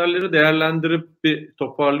transferleri değerlendirip bir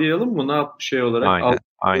toparlayalım mı? Ne yapmış şey olarak? Aynen, Al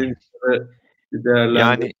aynen. oyuncuları bir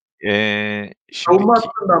değerlendir. Yani Savunma şimdiki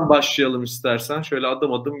hattından başlayalım istersen. Şöyle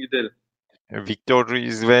adım adım gidelim. Victor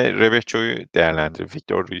Ruiz ve Rebeco'yu değerlendir.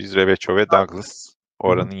 Victor Ruiz, Rebeco ve Douglas Hı hı.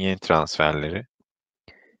 oranın yeni transferleri.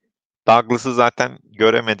 Douglas'ı zaten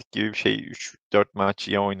göremedik gibi bir şey. 3-4 maç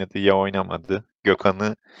ya oynadı ya oynamadı.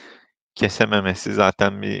 Gökhan'ı kesememesi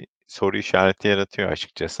zaten bir soru işareti yaratıyor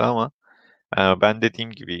açıkçası, ama ben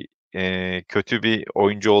dediğim gibi kötü bir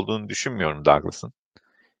oyuncu olduğunu düşünmüyorum Douglas'ın.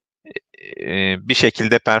 bir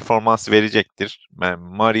şekilde performans verecektir.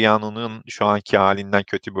 Mariano'nun şu anki halinden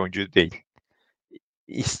kötü bir oyuncu değil.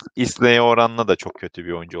 Isley'e oranla da çok kötü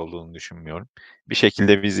bir oyuncu olduğunu düşünmüyorum. Bir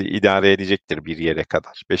şekilde bizi idare edecektir bir yere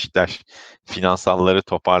kadar. Beşiktaş finansalları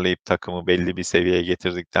toparlayıp takımı belli bir seviyeye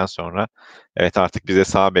getirdikten sonra evet artık bize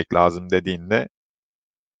sağ bek lazım dediğinde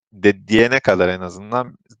diyene kadar en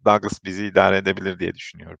azından Douglas bizi idare edebilir diye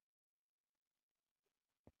düşünüyorum.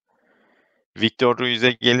 Victor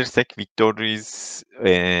Ruiz'e gelirsek Victor Ruiz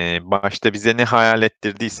başta bize ne hayal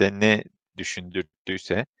ettirdiyse ne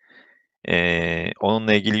düşündürdüyse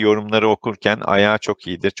onunla ilgili yorumları okurken ayağı çok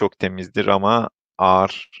iyidir, çok temizdir ama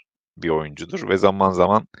ağır bir oyuncudur ve zaman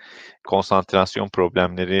zaman konsantrasyon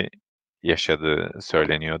problemleri yaşadığı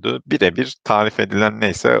söyleniyordu. Birebir tarif edilen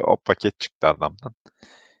neyse o paket çıktı adamdan.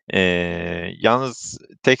 Yalnız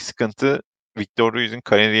tek sıkıntı Victor Ruiz'in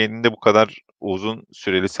kariyerinde bu kadar uzun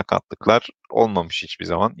süreli sakatlıklar olmamış hiçbir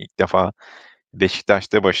zaman. İlk defa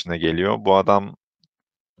Beşiktaş'ta başına geliyor. Bu adam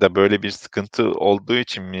da böyle bir sıkıntı olduğu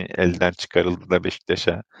için mi elden çıkarıldı da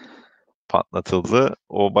Beşiktaş'a patlatıldı?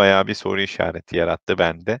 O bayağı bir soru işareti yarattı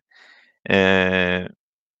bende.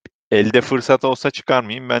 Elde fırsat olsa çıkar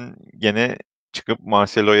mıyım? Ben gene çıkıp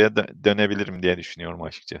Marcelo'ya dönebilirim diye düşünüyorum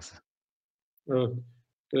açıkçası. Evet.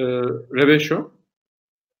 Rebeşo?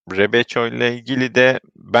 Rebeço ile ilgili de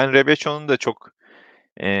ben Rebeço'nun da çok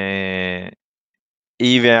ee,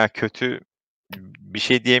 iyi veya kötü bir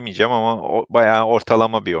şey diyemeyeceğim ama o bayağı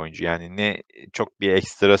ortalama bir oyuncu. Yani ne çok bir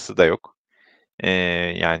ekstrası da yok.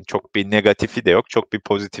 Yani çok bir negatifi de yok, çok bir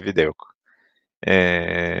pozitifi de yok.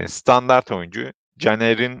 Standart oyuncu.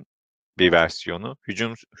 Caner'in bir versiyonu.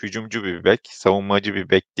 Hücumcu bir bek, savunmacı bir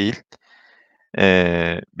bek değil.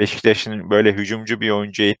 Beşiktaş'ın böyle hücumcu bir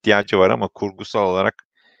oyuncuya ihtiyacı var ama kurgusal olarak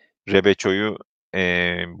Rebeço'yu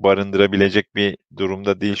barındırabilecek bir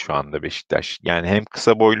durumda değil şu anda Beşiktaş. Yani hem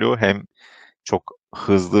kısa boylu hem çok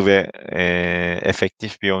hızlı ve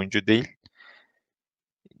efektif bir oyuncu değil.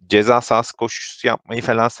 Ceza sahası koşusu yapmayı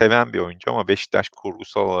falan seven bir oyuncu ama Beşiktaş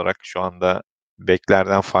kurgusal olarak şu anda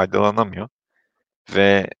beklerden faydalanamıyor.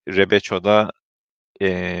 Ve Rebeço da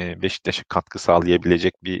Beşiktaş'a katkı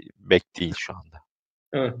sağlayabilecek bir bek değil şu anda.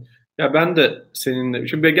 Evet. Ya ben de seninle.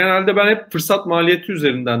 Şimdi genelde ben hep fırsat maliyeti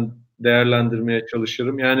üzerinden değerlendirmeye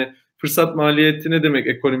çalışırım. Yani fırsat maliyeti ne demek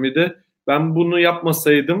ekonomide? Ben bunu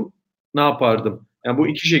yapmasaydım ne yapardım? Yani bu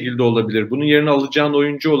iki şekilde olabilir. Bunun yerine alacağın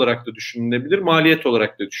oyuncu olarak da düşünülebilir, maliyet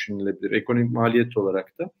olarak da düşünülebilir. Ekonomik maliyet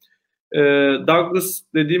olarak da. Douglas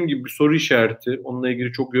dediğim gibi bir soru işareti. Onunla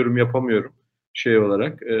ilgili çok yorum yapamıyorum şey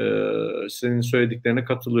olarak. Senin söylediklerine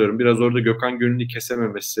katılıyorum. Biraz orada Gökhan Gönül'ü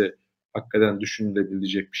kesememesi hakikaten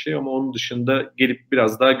düşünülebilecek bir şey. Ama onun dışında gelip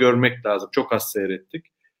biraz daha görmek lazım. Çok az seyrettik.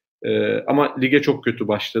 Ama lige çok kötü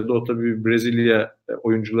başladı. O tabii Brezilya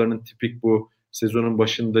oyuncularının tipik bu sezonun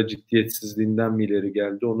başında ciddiyetsizliğinden mi ileri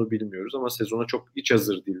geldi onu bilmiyoruz. Ama sezona çok hiç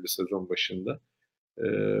hazır değildi sezon başında. Ee,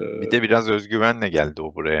 Bir de biraz özgüvenle geldi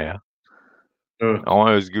o buraya ya. evet.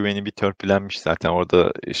 Ama özgüveni bir törpülenmiş zaten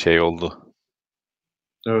orada şey oldu.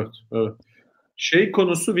 Evet, evet. Şey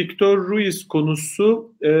konusu Victor Ruiz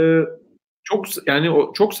konusu çok yani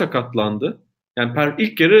o çok sakatlandı. Yani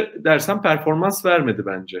ilk yarı dersem performans vermedi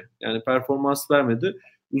bence. Yani performans vermedi.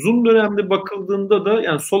 Uzun dönemde bakıldığında da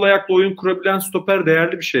yani sol ayakla oyun kurabilen stoper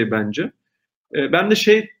değerli bir şey bence. Ben de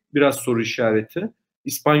şey biraz soru işareti.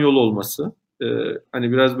 İspanyol olması. E,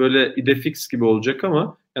 Hani biraz böyle idefix gibi olacak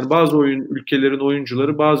ama yani bazı ülkelerin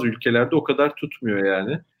oyuncuları bazı ülkelerde o kadar tutmuyor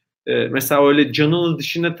yani. Mesela öyle canını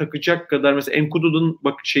dişine takacak kadar mesela Enkudu'nun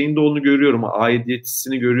bak şeyinde onu görüyorum. Aidiyet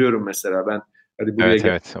hissini görüyorum mesela ben. Hadi buraya Evet gel.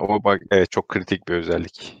 evet. O bak evet çok kritik bir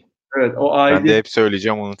özellik. Evet o Ben de aidiyet. hep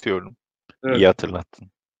söyleyeceğim unutuyorum. İyi Evet. hatırlattın.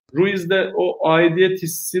 Ruiz'de o aidiyet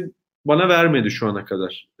hissi bana vermedi şu ana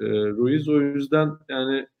kadar. Ruiz o yüzden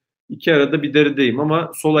yani iki arada bir derideyim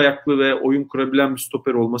ama sol ayaklı ve oyun kurabilen bir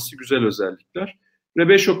stoper olması güzel özellikler.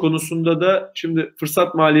 Rebeşo konusunda da şimdi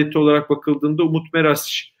fırsat maliyeti olarak bakıldığında Umut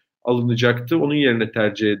Meraş alınacaktı. Onun yerine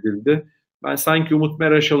tercih edildi. Ben sanki Umut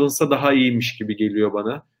Meraş alınsa daha iyiymiş gibi geliyor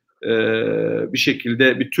bana. Bir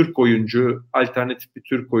şekilde bir Türk oyuncu, alternatif bir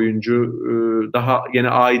Türk oyuncu daha yine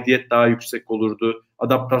aidiyet daha yüksek olurdu.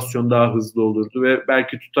 Adaptasyon daha hızlı olurdu ve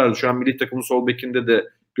belki tutardı. Şu an milli takımın sol bekinde de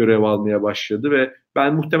görev almaya başladı ve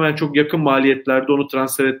ben muhtemelen çok yakın maliyetlerde onu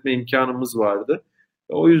transfer etme imkanımız vardı.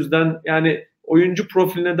 O yüzden yani oyuncu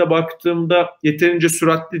profiline de baktığımda yeterince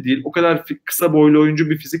süratli değil. O kadar kısa boylu oyuncu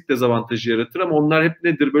bir fizik dezavantajı yaratır ama onlar hep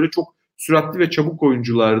nedir? Böyle çok süratli ve çabuk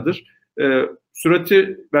oyunculardır.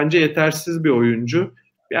 Sürati bence yetersiz bir oyuncu.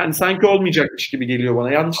 Yani sanki olmayacakmış gibi geliyor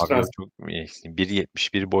bana. Yanlış Abi o transfer. çok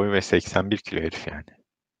 1.71 boy ve 81 kilo herif yani.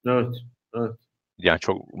 Evet. Evet. Yani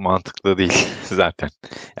çok mantıklı değil zaten.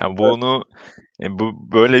 Yani bunu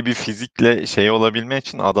bu böyle bir fizikle şey olabilmek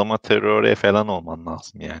için adama teröre falan olman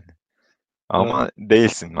lazım yani. Evet. Ama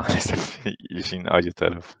değilsin maalesef işin acı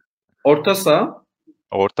tarafı. Orta saha.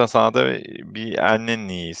 Orta sahada bir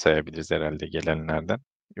Elneni'yi sayabiliriz herhalde gelenlerden.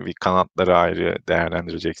 Bir kanatları ayrı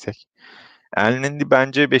değerlendireceksek. Elneny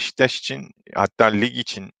bence Beşiktaş için hatta lig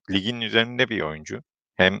için ligin üzerinde bir oyuncu.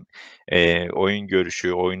 Hem, oyun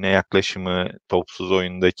görüşü, oyuna yaklaşımı, topsuz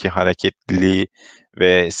oyundaki hareketliliği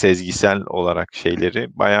ve sezgisel olarak şeyleri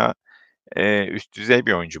bayağı, üst düzey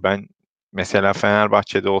bir oyuncu. Ben mesela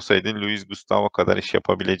Fenerbahçe'de olsaydı Luis Gustavo kadar iş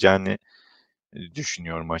yapabileceğini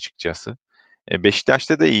düşünüyorum açıkçası.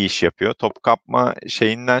 Beşiktaş'ta da iyi iş yapıyor. Top kapma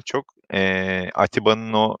şeyinden çok,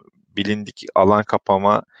 Atiba'nın o bilindik alan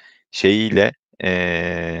kapama şeyiyle,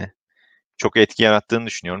 eee, çok etki yarattığını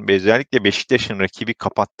düşünüyorum. Özellikle Beşiktaş'ın rakibi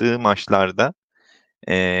kapattığı maçlarda,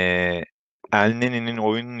 eee, Elneny'nin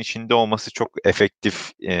oyunun içinde olması çok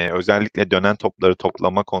efektif. Özellikle dönen topları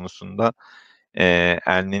toplama konusunda,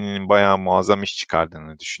 Elneny'nin bayağı muazzam iş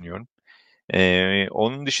çıkardığını düşünüyorum.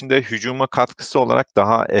 Onun dışında hücuma katkısı olarak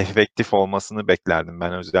daha efektif olmasını beklerdim.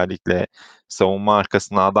 Ben özellikle savunma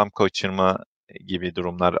arkasına adam kaçırma gibi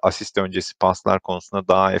durumlar, asist öncesi paslar konusunda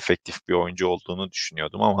daha efektif bir oyuncu olduğunu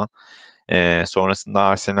düşünüyordum ama sonrasında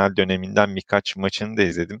Arsenal döneminden birkaç maçını da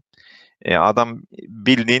izledim. Adam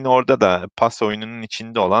bildiğin orada da pas oyununun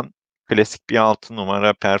içinde olan klasik bir 6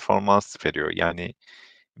 numara performans veriyor. Yani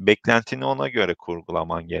beklentini ona göre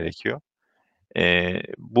kurgulaman gerekiyor.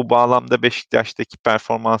 Bu bağlamda Beşiktaş'taki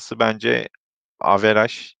performansı bence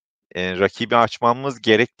averaj. Rakibi açmamız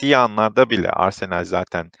gerektiği anlarda bile Arsenal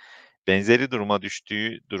zaten benzeri duruma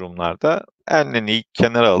düştüğü durumlarda Elneny'yi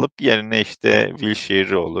kenara alıp yerine işte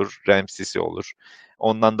Wilshere olur, Ramsey'si olur.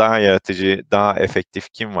 Ondan daha yaratıcı, daha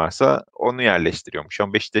efektif kim varsa onu yerleştiriyormuş.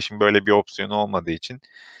 Ama Beşiktaş'ın böyle bir opsiyonu olmadığı için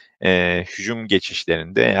hücum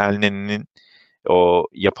geçişlerinde Elneny'nin o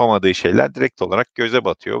yapamadığı şeyler direkt olarak göze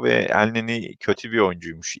batıyor ve Elneny kötü bir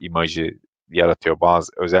oyuncuymuş imajı yaratıyor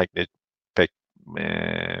özellikle pek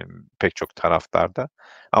eee, pek çok taraftarda.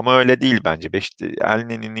 Ama öyle değil bence.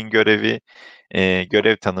 Elneny'nin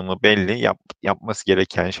görev tanımı belli, yapması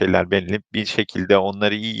gereken şeyler belli. Bir şekilde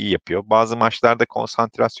onları iyi yapıyor. Bazı maçlarda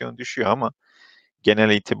konsantrasyon düşüyor ama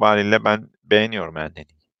genel itibariyle ben beğeniyorum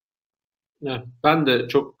Elneny'yi. Evet, ben de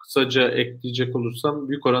çok kısaca ekleyecek olursam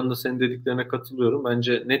büyük oranda senin dediklerine katılıyorum.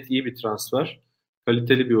 Bence net iyi bir transfer.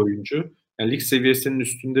 Kaliteli bir oyuncu. Yani lig seviyesinin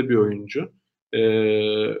üstünde bir oyuncu.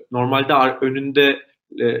 Normalde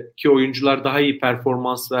önündeki oyuncular daha iyi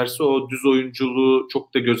performans verse o düz oyunculuğu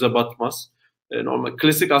çok da göze batmaz. Normal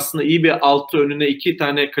klasik aslında iyi bir altı önüne iki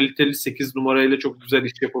tane kaliteli 8 numarayla çok güzel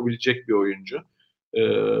iş yapabilecek bir oyuncu. Ee,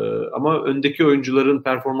 Ama öndeki oyuncuların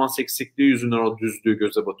performans eksikliği yüzünden o düzlüğü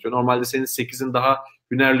göze batıyor. Normalde senin 8'in daha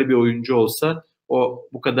hünerli bir oyuncu olsa o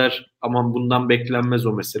bu kadar aman bundan beklenmez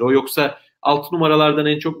o mesele. O yoksa 6 numaralardan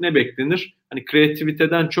en çok ne beklenir? Hani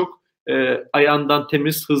kreativiteden çok ayağından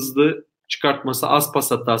temiz, hızlı çıkartması, az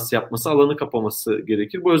pas hatası yapması, alanı kapaması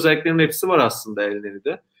gerekir. Bu özelliklerin hepsi var aslında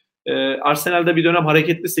Elneni'de. Arsenal'da bir dönem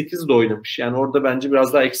hareketli 8 de oynamış. Yani orada bence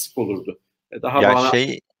biraz daha eksik olurdu. Daha Ya bana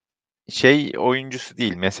şey oyuncusu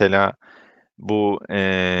değil. Mesela bu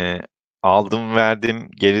aldım verdim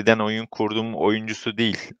geriden oyun kurdum oyuncusu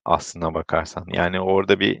değil aslına bakarsan. Yani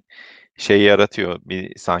orada bir şey yaratıyor.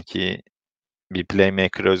 Bir sanki bir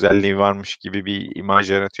playmaker özelliği varmış gibi bir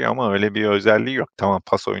imaj yaratıyor ama öyle bir özelliği yok. Tamam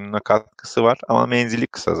pas oyununa katkısı var ama menzili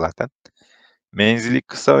kısa zaten. Menzili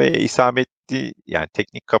kısa ve isabetli yani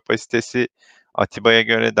teknik kapasitesi Atiba'ya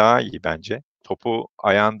göre daha iyi bence. Topu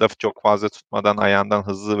ayağında çok fazla tutmadan ayağından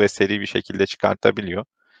hızlı ve seri bir şekilde çıkartabiliyor.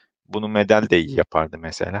 Bunu Medel de iyi yapardı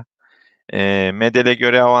mesela. Medel'e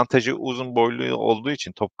göre avantajı uzun boylu olduğu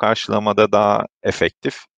için top karşılamada daha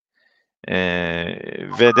efektif.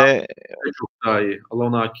 Ve de çok daha iyi.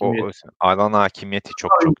 Alan o hakimiyeti. alan hakimiyeti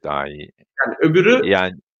çok çok daha iyi. Yani öbürü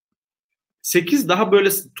Yani 8 daha böyle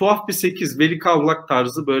tuhaf bir 8. Veli Kavlak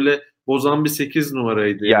tarzı böyle bozan bir 8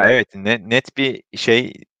 numaraydı ya yani. evet net bir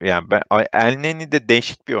şey yani Elneny de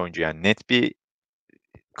değişik bir oyuncu yani net bir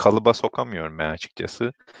kalıba sokamıyorum ben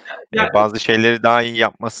açıkçası. Ya, Bazı şeyleri daha iyi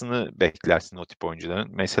yapmasını beklersin o tip oyuncuların.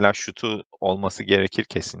 Mesela şutu olması gerekir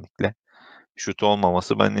kesinlikle. Şutu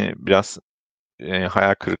olmaması beni biraz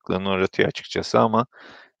hayal kırıklığına uğratıyor açıkçası ama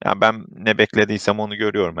ya ben ne beklediysem onu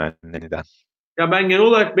görüyorum Elneny'den. ya ben genel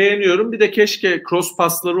olarak beğeniyorum. Bir de keşke cross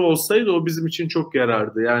pasları olsaydı o bizim için çok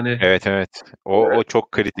yarardı. Yani Evet, evet. O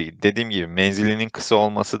çok kritik. Dediğim gibi menzilinin kısa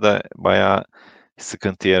olması da bayağı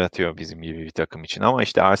sıkıntı yaratıyor bizim gibi bir takım için ama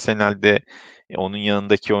işte Arsenal'de onun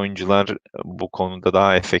yanındaki oyuncular bu konuda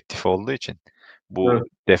daha efektif olduğu için Bu Evet.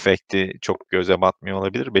 defekti çok göze batmıyor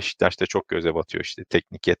olabilir. Beşiktaş'ta çok göze batıyor işte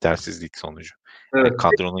teknik yetersizlik sonucu. Yani Evet.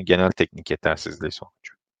 kadronun genel teknik yetersizliği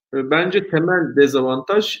sonucu. Bence temel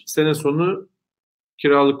dezavantaj sene sonu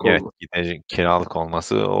kiralık Evet, olma. kiralık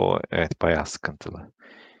olması o evet bayağı sıkıntılı.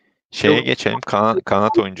 Şeye Yok, geçelim,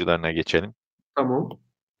 kanat oyuncularına geçelim. tamam.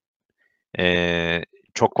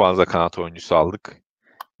 Çok fazla kanat oyuncusu aldık.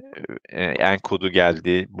 Enkudu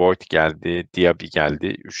geldi, Boyd geldi, Diaby geldi.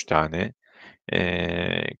 3 tane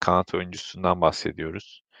kanat oyuncusundan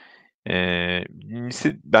bahsediyoruz.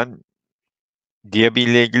 Birincisi ben Diaby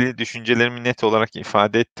ile ilgili düşüncelerimi net olarak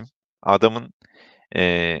ifade ettim. Adamın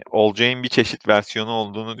Olcay'ın bir çeşit versiyonu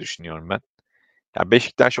olduğunu düşünüyorum ben. Ya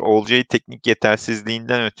Beşiktaş Olcay'ı teknik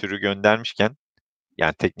yetersizliğinden ötürü göndermişken,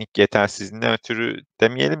 yani teknik yetersizliğinden ötürü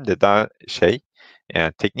demeyelim de daha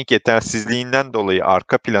yani teknik yetersizliğinden dolayı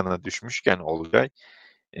arka plana düşmüşken Olcay,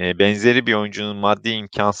 benzeri bir oyuncunun maddi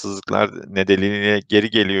imkansızlıklar nedeniyle geri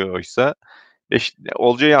geliyorsa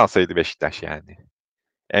Olcay'ı alsaydı Beşiktaş yani.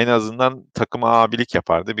 En azından takıma abilik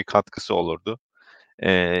yapardı, bir katkısı olurdu.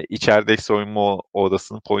 İçerideki soyunma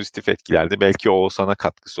odasını pozitif etkilerdi. Belki Oğuzhan'a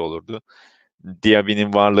katkısı olurdu.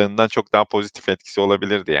 Diaby'nin varlığından çok daha pozitif etkisi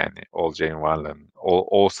olabilirdi yani Olcay'ın varlığının.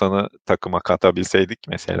 Oğuzhan'ı takıma katabilseydik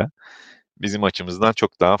mesela bizim açımızdan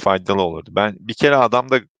çok daha faydalı olurdu. Ben bir kere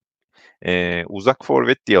adamda uzak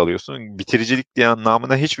forvet diye alıyorsun. Bitiricilik diye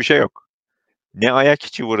anlamına hiçbir şey yok. Ne ayak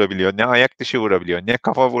içi vurabiliyor, ne ayak dışı vurabiliyor, ne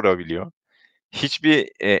kafa vurabiliyor.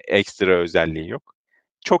 Hiçbir ekstra özelliği yok.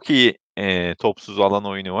 Çok iyi topsuz alan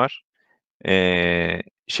oyunu var.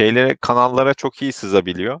 Kanallara çok iyi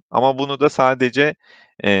sızabiliyor. Ama bunu da sadece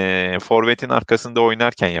forvetin arkasında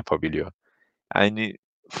oynarken yapabiliyor. Yani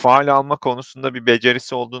faul alma konusunda bir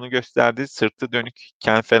becerisi olduğunu gösterdi. Sırtı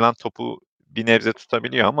dönükken falan topu bir nebze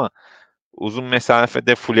tutabiliyor ama uzun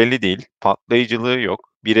mesafede fuleli değil. Patlayıcılığı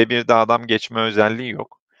yok. Birebir de adam geçme özelliği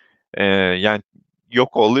yok. Yani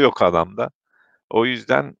yok oluyor adamda. O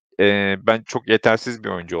yüzden ben çok yetersiz bir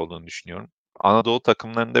oyuncu olduğunu düşünüyorum. Anadolu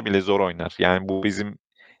takımlarında bile zor oynar. Yani bu bizim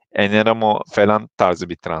Eneramo falan tarzı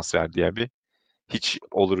bir transfer diye hiç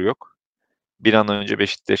olur yok. Bir an önce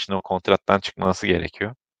Beşiktaş'ın o kontrattan çıkması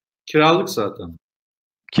gerekiyor. Kiralık zaten.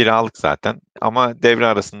 Kiralık zaten ama devre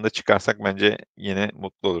arasında çıkarsak bence yine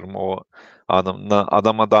mutlu olurum. O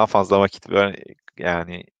adama daha fazla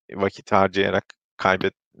yani vakit harcayarak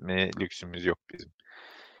kaybetme lüksümüz yok bizim.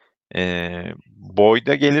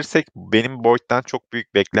 Boyd'a gelirsek benim Boyd'dan çok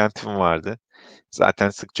büyük beklentim vardı. Zaten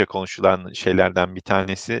sıkça konuşulan şeylerden bir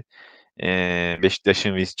tanesi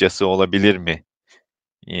Beşiktaş'ın Visca'sı olabilir mi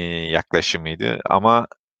yaklaşımıydı. Ama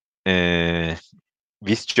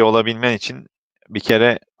Visca olabilmen için bir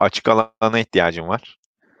kere açık alana ihtiyacın var.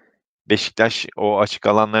 Beşiktaş o açık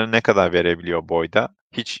alanları ne kadar verebiliyor Boyd'a?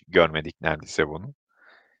 Hiç görmedik neredeyse bunu.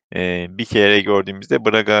 Bir kere gördüğümüzde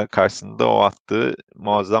Braga karşısında o attığı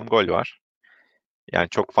muazzam gol var. Yani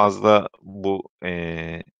çok fazla bu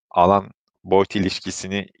alan boyut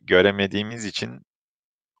ilişkisini göremediğimiz için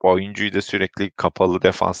oyuncuyu da sürekli kapalı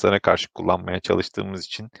defanslara karşı kullanmaya çalıştığımız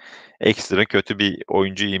için ekstra kötü bir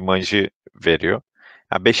oyuncu imajı veriyor.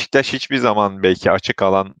 Ya Beşiktaş hiçbir zaman belki açık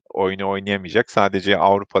alan oyunu oynayamayacak. Sadece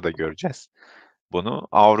Avrupa'da göreceğiz bunu.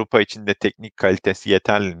 Avrupa için de teknik kalitesi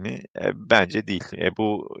yeterli mi? Bence değil.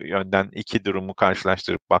 Bu yönden iki durumu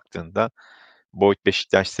karşılaştırıp baktığında Boyd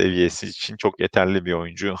Beşiktaş seviyesi için çok yeterli bir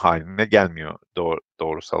oyuncu haline gelmiyor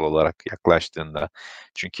doğrusal olarak yaklaştığında.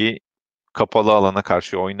 Çünkü kapalı alana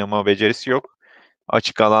karşı oynama becerisi yok.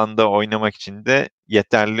 Açık alanda oynamak için de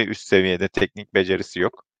yeterli üst seviyede teknik becerisi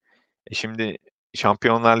yok. Şimdi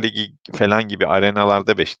Şampiyonlar Ligi falan gibi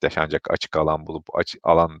arenalarda Beşiktaş ancak açık alan bulup açık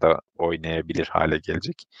alanda oynayabilir hale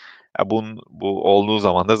gelecek. Bu olduğu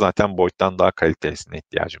zaman da zaten Boyd'dan daha kalitesine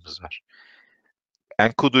ihtiyacımız var.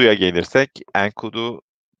 Enkudu'ya gelirsek, Enkudu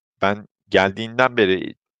ben geldiğinden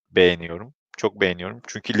beri beğeniyorum. Çok beğeniyorum.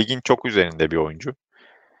 Çünkü ligin çok üzerinde bir oyuncu.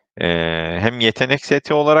 Hem yetenek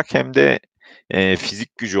seti olarak hem de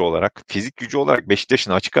fizik gücü olarak. Fizik gücü olarak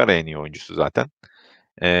Beşiktaş'ın açık ara en iyi oyuncusu zaten.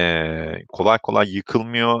 Kolay kolay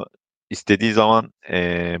yıkılmıyor. İstediği zaman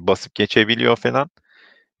basıp geçebiliyor falan.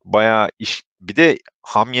 Bayağı bir de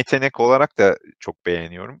ham yetenek olarak da çok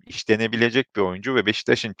beğeniyorum. İşlenebilecek bir oyuncu ve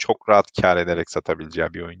Beşiktaş'ın çok rahat kâr ederek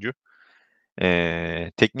satabileceği bir oyuncu.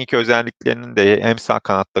 Teknik özelliklerinin de hem sağ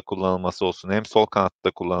kanatta kullanılması olsun hem sol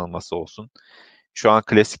kanatta kullanılması olsun. Şu an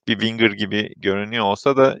klasik bir winger gibi görünüyor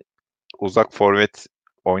olsa da uzak forvet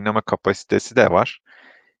oynama kapasitesi de var.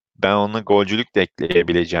 Ben onu golcülük de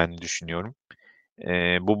ekleyebileceğini düşünüyorum.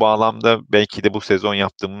 Bu bağlamda belki de bu sezon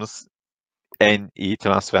yaptığımız en iyi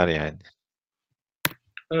transfer yani.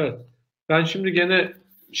 Evet. Ben şimdi gene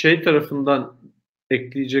şey tarafından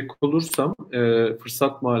ekleyecek olursam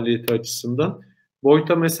fırsat maliyeti açısından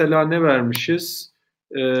Boyd'a mesela ne vermişiz?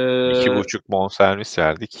 E, 2,5 bonservis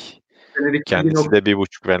verdik. senelikte Kendisi de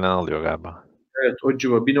 1,5 falan alıyor galiba. evet, o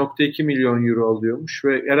civar 1,2 milyon euro alıyormuş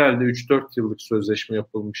ve herhalde 3-4 yıllık sözleşme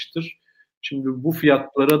yapılmıştır. Şimdi bu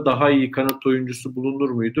fiyatlara daha iyi kanat oyuncusu bulunur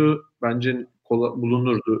muydu? Bence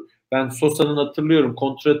bulunurdu. Ben Sosa'nın hatırlıyorum,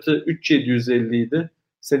 kontratı 3.750 idi.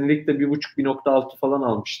 Senelik de 1,5 1,6 falan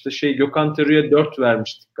almıştı. Gökhan Terö'ye 4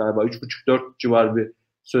 vermiştik galiba. 3,5-4 civar bir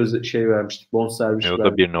vermiştik. Bonservis O da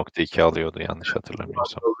vermiştik. 1,2 alıyordu yanlış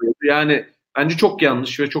hatırlamıyorsam. Yani bence çok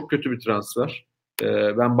yanlış ve çok kötü bir transfer.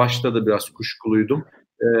 Ben başta da biraz kuşkuluydum.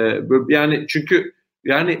 Yani çünkü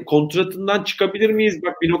yani kontratından çıkabilir miyiz?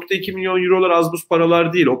 Bak 1,2 milyon eurolar az buz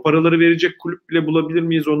paralar değil. O paraları verecek kulüp bile bulabilir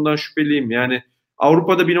miyiz? Ondan şüpheliyim. Yani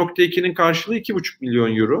Avrupa'da 1,2'nin karşılığı 2,5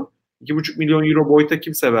 milyon euro. 2,5 milyon euro boyuta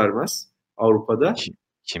kimse vermez Avrupa'da.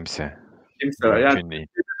 Kimse. Kimse ver. Yani Mümkün değil.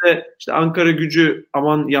 işte Ankara Gücü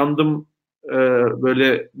aman yandım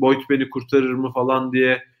böyle Boyd beni kurtarır mı falan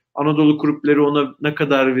diye Anadolu kulüpleri ona ne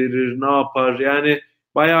kadar verir, ne yapar? Yani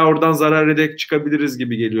bayağı oradan zarar ederek çıkabiliriz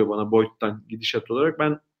gibi geliyor bana Boyd'dan gidişat olarak.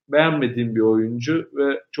 Ben beğenmediğim bir oyuncu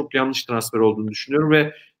ve çok yanlış transfer olduğunu düşünüyorum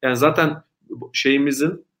ve yani zaten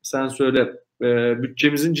sen söyle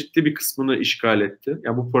bütçemizin ciddi bir kısmını işgal etti.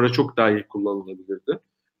 Yani bu para çok daha iyi kullanılabilirdi.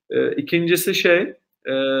 İkincisi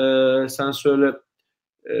sen söyle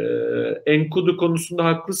Enkudu konusunda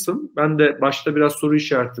haklısın. Ben de başta biraz soru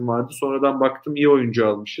işaretim vardı. Sonradan baktım iyi oyuncu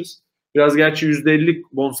almışız. Biraz gerçi %50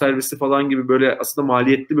 bonservisi falan gibi böyle aslında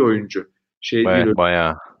maliyetli bir oyuncu. Şey değil öyle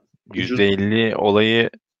Bayağı. ucuz. %50 olayı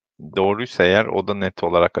doğruysa eğer o da net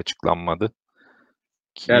olarak açıklanmadı.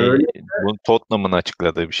 Yani öyle Ki bu Tottenham'ın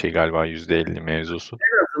açıkladığı bir şey galiba %50 mevzusu.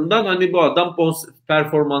 en azından hani bu adam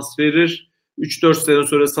performans verir. 3-4 sene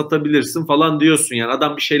sonra satabilirsin falan diyorsun yani.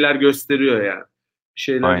 Adam bir şeyler gösteriyor yani. Bir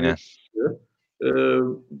şeyler Aynen. gösteriyor.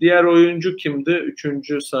 Diğer oyuncu kimdi?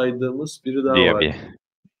 Üçüncü saydığımız biri daha var.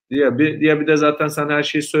 Diaby. Diye bir de zaten sen her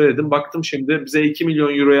şeyi söyledin. Baktım şimdi bize 2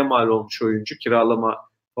 milyon euroya mal olmuş oyuncu kiralama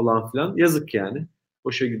falan filan. Yazık yani.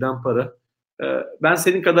 Boşa giden para. Ben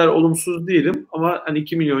senin kadar olumsuz değilim ama hani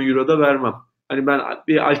 2 milyon euro da vermem. Hani ben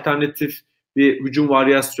bir alternatif bir hücum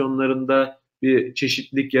varyasyonlarında bir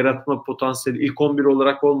çeşitlilik yaratma potansiyeli ilk 11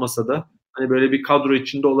 olarak olmasa da hani böyle bir kadro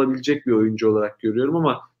içinde olabilecek bir oyuncu olarak görüyorum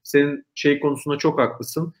ama senin konusunda çok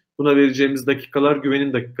haklısın. Buna vereceğimiz dakikalar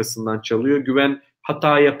Güven'in dakikasından çalıyor. Güven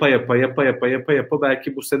hata yapa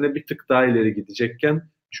belki bu sene bir tık daha ileri gidecekken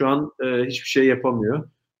şu an hiçbir şey yapamıyor.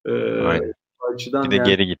 E, Aynen. O Bir açıdan de yani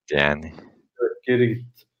geri gitti yani. geri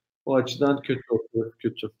gitti. O açıdan kötü oldu,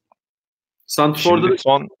 kötü. Santrfor'da Şimdi da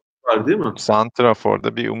son var değil mi?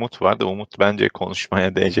 Santrafor'da bir Umut var da Umut bence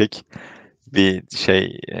konuşmaya değecek bir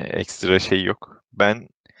ekstra şey yok. Ben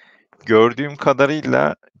gördüğüm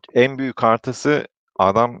kadarıyla en büyük artısı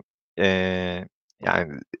adam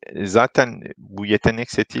yani zaten bu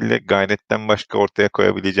yetenek setiyle gayretten başka ortaya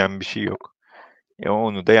koyabileceğim bir şey yok.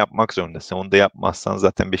 Onu da yapmak zorundasın. Onu da yapmazsan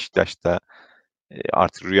zaten Beşiktaş'ta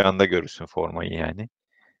artık rüyanda görürsün formayı yani.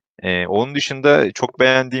 Onun dışında çok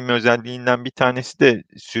beğendiğim özelliğinden bir tanesi de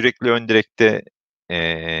sürekli ön direkte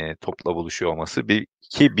topla buluşuyor olması. Bir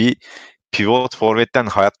pivot forvetten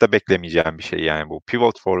hayatta beklemeyeceğim bir şey yani bu.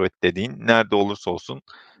 Pivot forvet dediğin nerede olursa olsun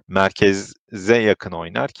merkeze yakın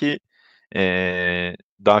oynar ki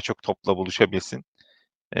daha çok topla buluşabilsin.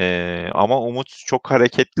 Ama Umut çok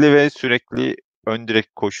hareketli ve sürekli ön direkt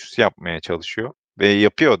koşusu yapmaya çalışıyor ve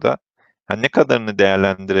yapıyor da. Ne kadarını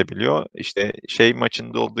değerlendirebiliyor? İşte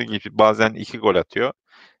maçında olduğu gibi bazen 2 gol atıyor.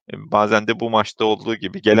 Bazen de bu maçta olduğu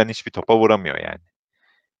gibi gelen hiçbir topa vuramıyor yani.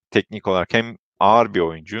 Teknik olarak hem ağır bir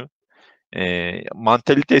oyuncu,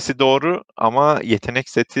 mantalitesi doğru ama yetenek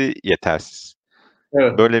seti yetersiz.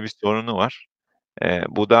 Evet. Böyle bir sorunu var.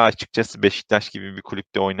 Bu da açıkçası Beşiktaş gibi bir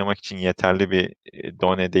kulüpte oynamak için yeterli bir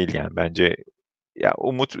done değil yani. Bence ya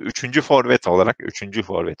Umut üçüncü forvet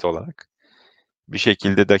olarak bir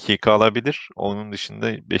şekilde dakika alabilir. Onun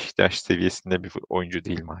dışında Beşiktaş seviyesinde bir oyuncu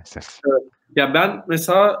değil maalesef. Evet. Ya ben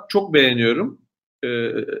mesela çok beğeniyorum. Ee,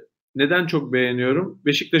 Neden çok beğeniyorum?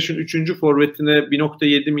 Beşiktaş'ın 3. forvetine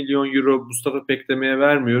 1,7 milyon euro Mustafa Pekleme'ye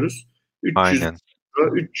vermiyoruz. 300 Aynen.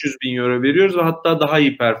 euro, 300 bin euro veriyoruz ve hatta daha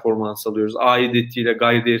iyi performans alıyoruz. Aidiyetiyle,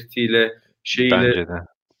 gaydetiyle, şeyiyle. Bence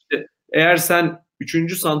de. Eğer sen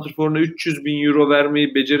 3. santrforuna 300 bin euro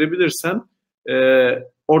vermeyi becerebilirsen e,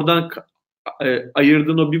 oradan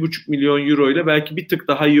ayırdığın o 1,5 milyon euro ile belki bir tık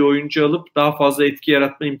daha iyi oyuncu alıp daha fazla etki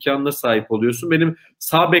yaratma imkanına sahip oluyorsun. Benim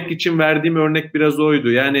sağ bek için verdiğim örnek biraz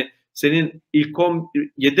oydu. Yani senin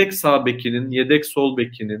yedek sağ bekinin, yedek sol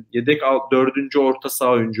bekinin, yedek dördüncü orta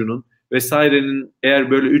saha oyuncunun vesairenin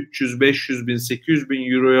eğer böyle 300-500 bin, 800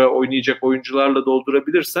 bin euroya oynayacak oyuncularla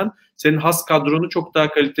doldurabilirsen senin has kadronu çok daha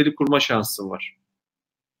kaliteli kurma şansın var.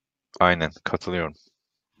 Aynen katılıyorum.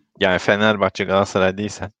 Yani Fenerbahçe, Galatasaray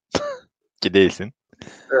değilsen ki değilsin.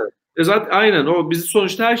 Evet. Zaten aynen o bizi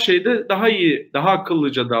sonuçta her şeyde daha iyi, daha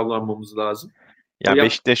akıllıca davranmamız lazım. Ya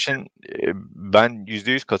Beşiktaş'ın ben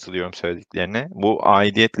 %100 katılıyorum söylediklerine. Bu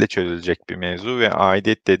aidiyetle çözülecek bir mevzu ve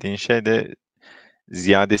aidiyet dediğin şey de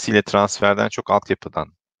ziyadesiyle transferden çok altyapıdan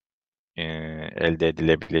elde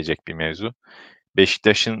edilebilecek bir mevzu.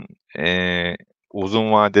 Beşiktaş'ın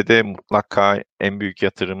uzun vadede mutlaka en büyük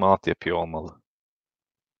yatırımı altyapıya olmalı.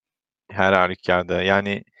 Her halükarda.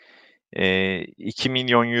 Yani 2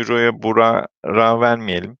 milyon euroya Burak'a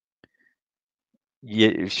vermeyelim.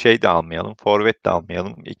 Şey de almayalım, forvet de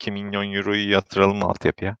almayalım. 2 milyon euroyu yatıralım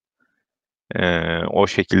altyapıya. O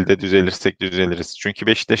şekilde düzelirsek düzeliriz. Çünkü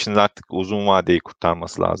Beşiktaş'ın artık uzun vadeyi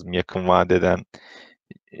kurtarması lazım. Yakın vadeden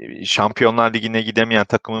Şampiyonlar Ligi'ne gidemeyen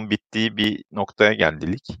takımın bittiği bir noktaya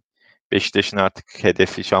geldi lig. Beşiktaş'ın artık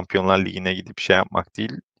hedefi Şampiyonlar Ligi'ne gidip şey yapmak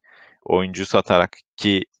değil, oyuncu satarak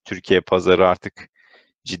ki Türkiye pazarı artık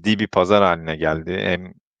ciddi bir pazar haline geldi.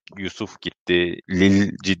 Hem Yusuf gitti,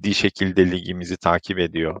 Lille ciddi şekilde ligimizi takip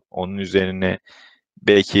ediyor. Onun üzerine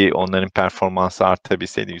belki onların performansı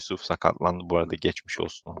artabilseydi, Yusuf sakatlandı bu arada, geçmiş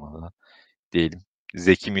olsun ona da diyelim.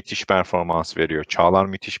 Zeki müthiş performans veriyor. Çağlar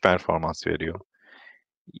müthiş performans veriyor.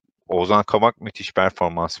 Ozan Kabak müthiş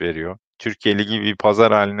performans veriyor. Türkiye Ligi bir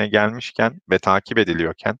pazar haline gelmişken ve takip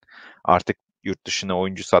ediliyorken artık yurt dışına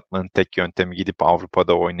oyuncu satmanın tek yöntemi gidip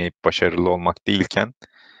Avrupa'da oynayıp başarılı olmak değilken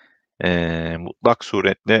mutlak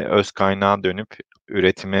suretle öz kaynağa dönüp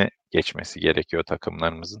üretime geçmesi gerekiyor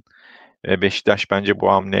takımlarımızın. Ve Beşiktaş bence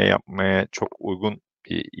bu hamleyi yapmaya çok uygun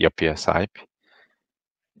bir yapıya sahip.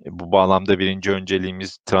 Bu bağlamda birinci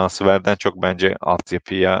önceliğimiz transferden çok bence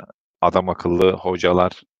altyapıya adam akıllı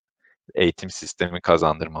hocalar, eğitim sistemi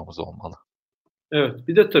kazandırmamız olmalı. Evet.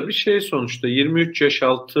 Bir de tabii sonuçta 23 yaş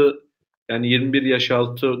altı yani 21 yaş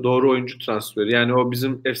altı doğru oyuncu transferi. Yani o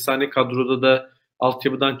bizim efsane kadroda da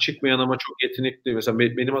altyapıdan çıkmayan ama çok yetenekli. Mesela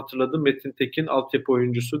benim hatırladığım Metin Tekin altyapı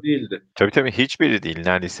oyuncusu değildi. Tabii hiçbiri değil.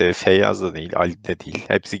 Neredeyse Feyyaz da değil, Ali de değil.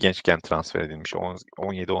 Hepsi gençken transfer edilmiş.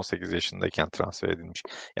 17-18 yaşındayken transfer edilmiş.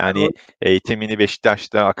 Yani eğitimini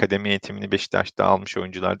Beşiktaş'ta, akademi eğitimini Beşiktaş'ta almış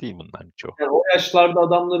oyuncular değil bunların çoğu. Yani o yaşlarda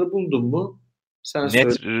adamları buldun mu? Sen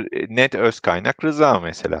söyle. Net öz kaynak Rıza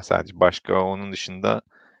mesela sadece. Başka onun dışında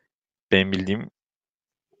benim bildiğim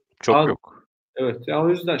çok Az. yok. Evet. Ya o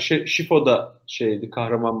yüzden Şifo da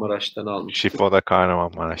Kahramanmaraş'tan almıştı. Şifo da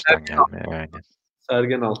Kahramanmaraş'tan gelme yani.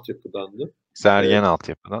 Sergen altyapıdandı. Sergen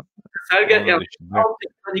altyapıdan. Sergen Onun yani dışında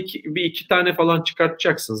altyapıdan iki tane falan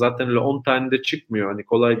çıkartacaksın. Zaten öyle 10 tane de çıkmıyor. Hani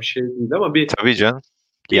kolay bir şey değil ama tabii canım.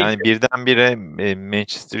 bir Yani birdenbire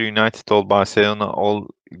Manchester United ol, Barcelona ol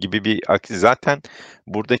gibi bir zaten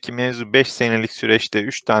buradaki mevzu 5 senelik süreçte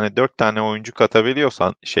 3 tane 4 tane oyuncu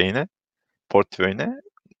katabiliyorsan şeyine, portföyüne,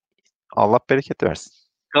 Allah bereket versin.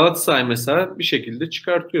 Galatasaray mesela bir şekilde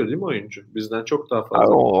çıkartıyor değil mi oyuncu? Bizden çok daha Abi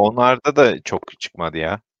fazla. onlarda da çok çıkmadı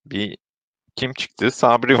ya. Bir kim çıktı?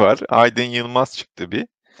 Sabri var. Aydın Yılmaz çıktı bir.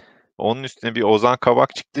 Onun üstüne bir Ozan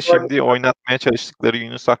Kabak çıktı. Şimdi oynatmaya çalıştıkları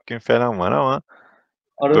Yunus Akgün falan var ama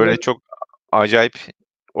Arada böyle çok acayip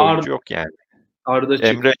Arda, oyuncu yok yani. Arda çıktı.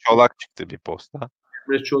 Emre Çolak çıktı bir posta.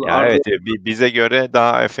 Emre Çol, Ya Arda evet, bize göre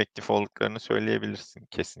daha efektif olduklarını söyleyebilirsin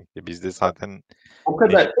kesinlikle. Bizde zaten o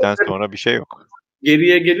kadar Necip'ten sonra bir şey yok.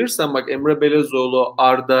 geriye gelirsen bak Emre Belezoğlu,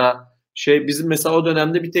 Arda bizim mesela o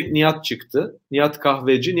dönemde bir tek Nihat çıktı. Nihat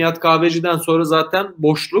Kahveci. Nihat Kahveci'den sonra zaten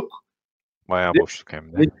boşluk. Bayağı boşluk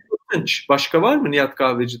hem de. Necip Akınç. Başka var mı Nihat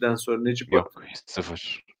Kahveci'den sonra Necip Akınç? Yok,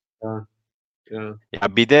 sıfır. Ha, ya.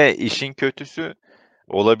 Ya bir de işin kötüsü,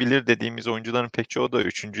 olabilir dediğimiz oyuncuların pek çoğu da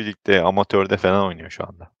 3. ligde, amatörde falan oynuyor şu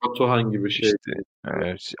anda. Batuhan gibi şey.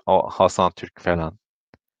 İşte Hasan Türk falan.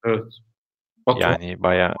 Evet. Batuhan'dan Yani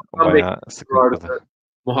bayağı beklenti sıkıntılı. vardı.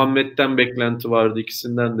 Muhammed'den beklenti vardı.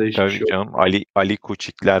 İkisinden de hiçbir Tabii şey yok. canım, Ali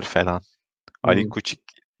Kuçikler falan. Ali Hmm. Kuçik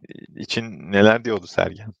için neler diyordu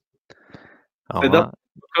Sergen. Sedat, Ama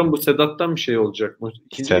bakalım bu Sedat'tan bir şey olacak mı?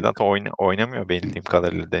 İkinci lig. Sedat oynamıyor bildiğim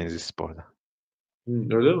kadarıyla Denizlispor'da.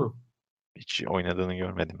 Öyle mi? Hiç oynadığını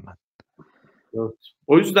görmedim ben. Evet.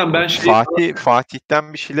 O yüzden ben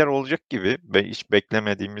Fatih'ten bir şeyler olacak gibi ve hiç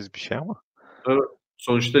beklemediğimiz bir şey ama. evet,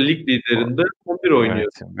 sonuçta lig liderinde 11 oynuyor.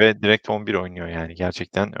 Evet ve direkt 11 oynuyor yani.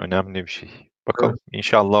 Gerçekten önemli bir şey. Evet, Bakalım,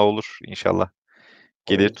 inşallah olur. İnşallah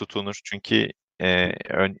gelir evet, tutunur. Çünkü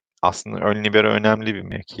aslında ön libero önemli bir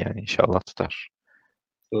mevki yani, inşallah tutar.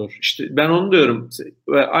 doğru. İşte ben onu diyorum.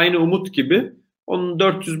 Ve aynı Umut gibi onun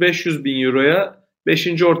 400-500 bin euroya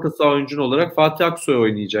 5. orta saha oyuncun olarak Fatih Aksoy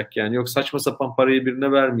oynayacak yani. Yok saçma sapan parayı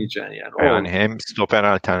birine vermeyeceksin yani. O Yani oldu. hem stoper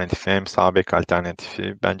alternatifi hem sağ bek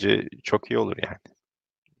alternatifi bence çok iyi olur yani.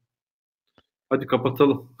 Hadi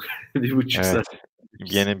kapatalım. 1,5 Evet. saat.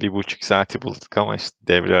 Yine 1,5 saati bulduk ama işte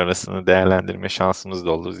devre arasını değerlendirme şansımız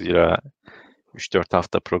da oldu. Zira 3-4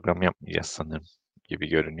 hafta program yapmayacağız sanırım gibi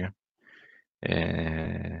görünüyor.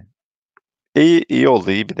 İyi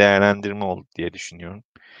oldu, iyi bir değerlendirme oldu diye düşünüyorum.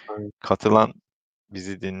 Aynen. Katılan,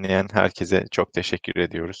 bizi dinleyen herkese çok teşekkür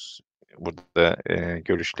ediyoruz. Burada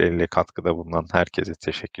görüşleriyle katkıda bulunan herkese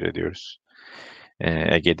teşekkür ediyoruz.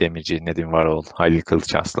 Ege Demirci, Nedim Varol, Halil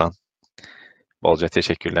Kılıç Aslan. Bolca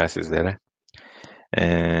teşekkürler sizlere.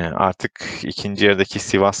 Artık ikinci yarıdaki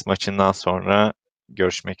Sivas maçından sonra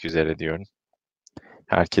görüşmek üzere diyorum.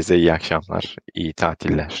 Herkese iyi akşamlar, iyi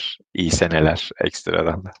tatiller, iyi seneler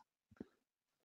ekstradan da.